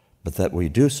 but that we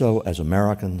do so as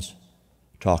Americans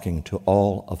talking to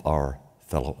all of our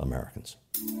fellow Americans.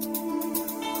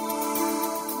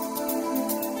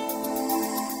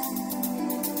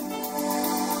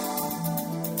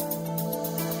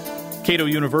 Cato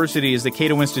University is the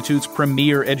Cato Institute's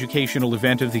premier educational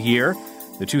event of the year.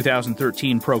 The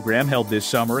 2013 program, held this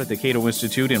summer at the Cato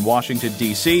Institute in Washington,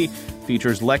 D.C.,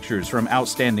 features lectures from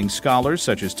outstanding scholars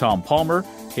such as Tom Palmer,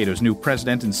 Cato's new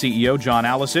president and CEO John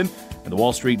Allison, and the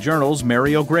Wall Street Journal's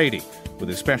Mary O'Grady, with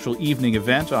a special evening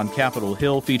event on Capitol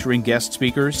Hill featuring guest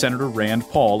speaker Senator Rand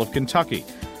Paul of Kentucky.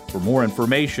 For more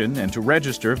information and to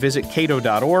register, visit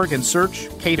cato.org and search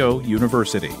Cato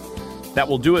University. That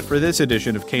will do it for this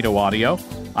edition of Cato Audio.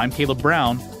 I'm Caleb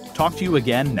Brown. Talk to you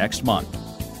again next month.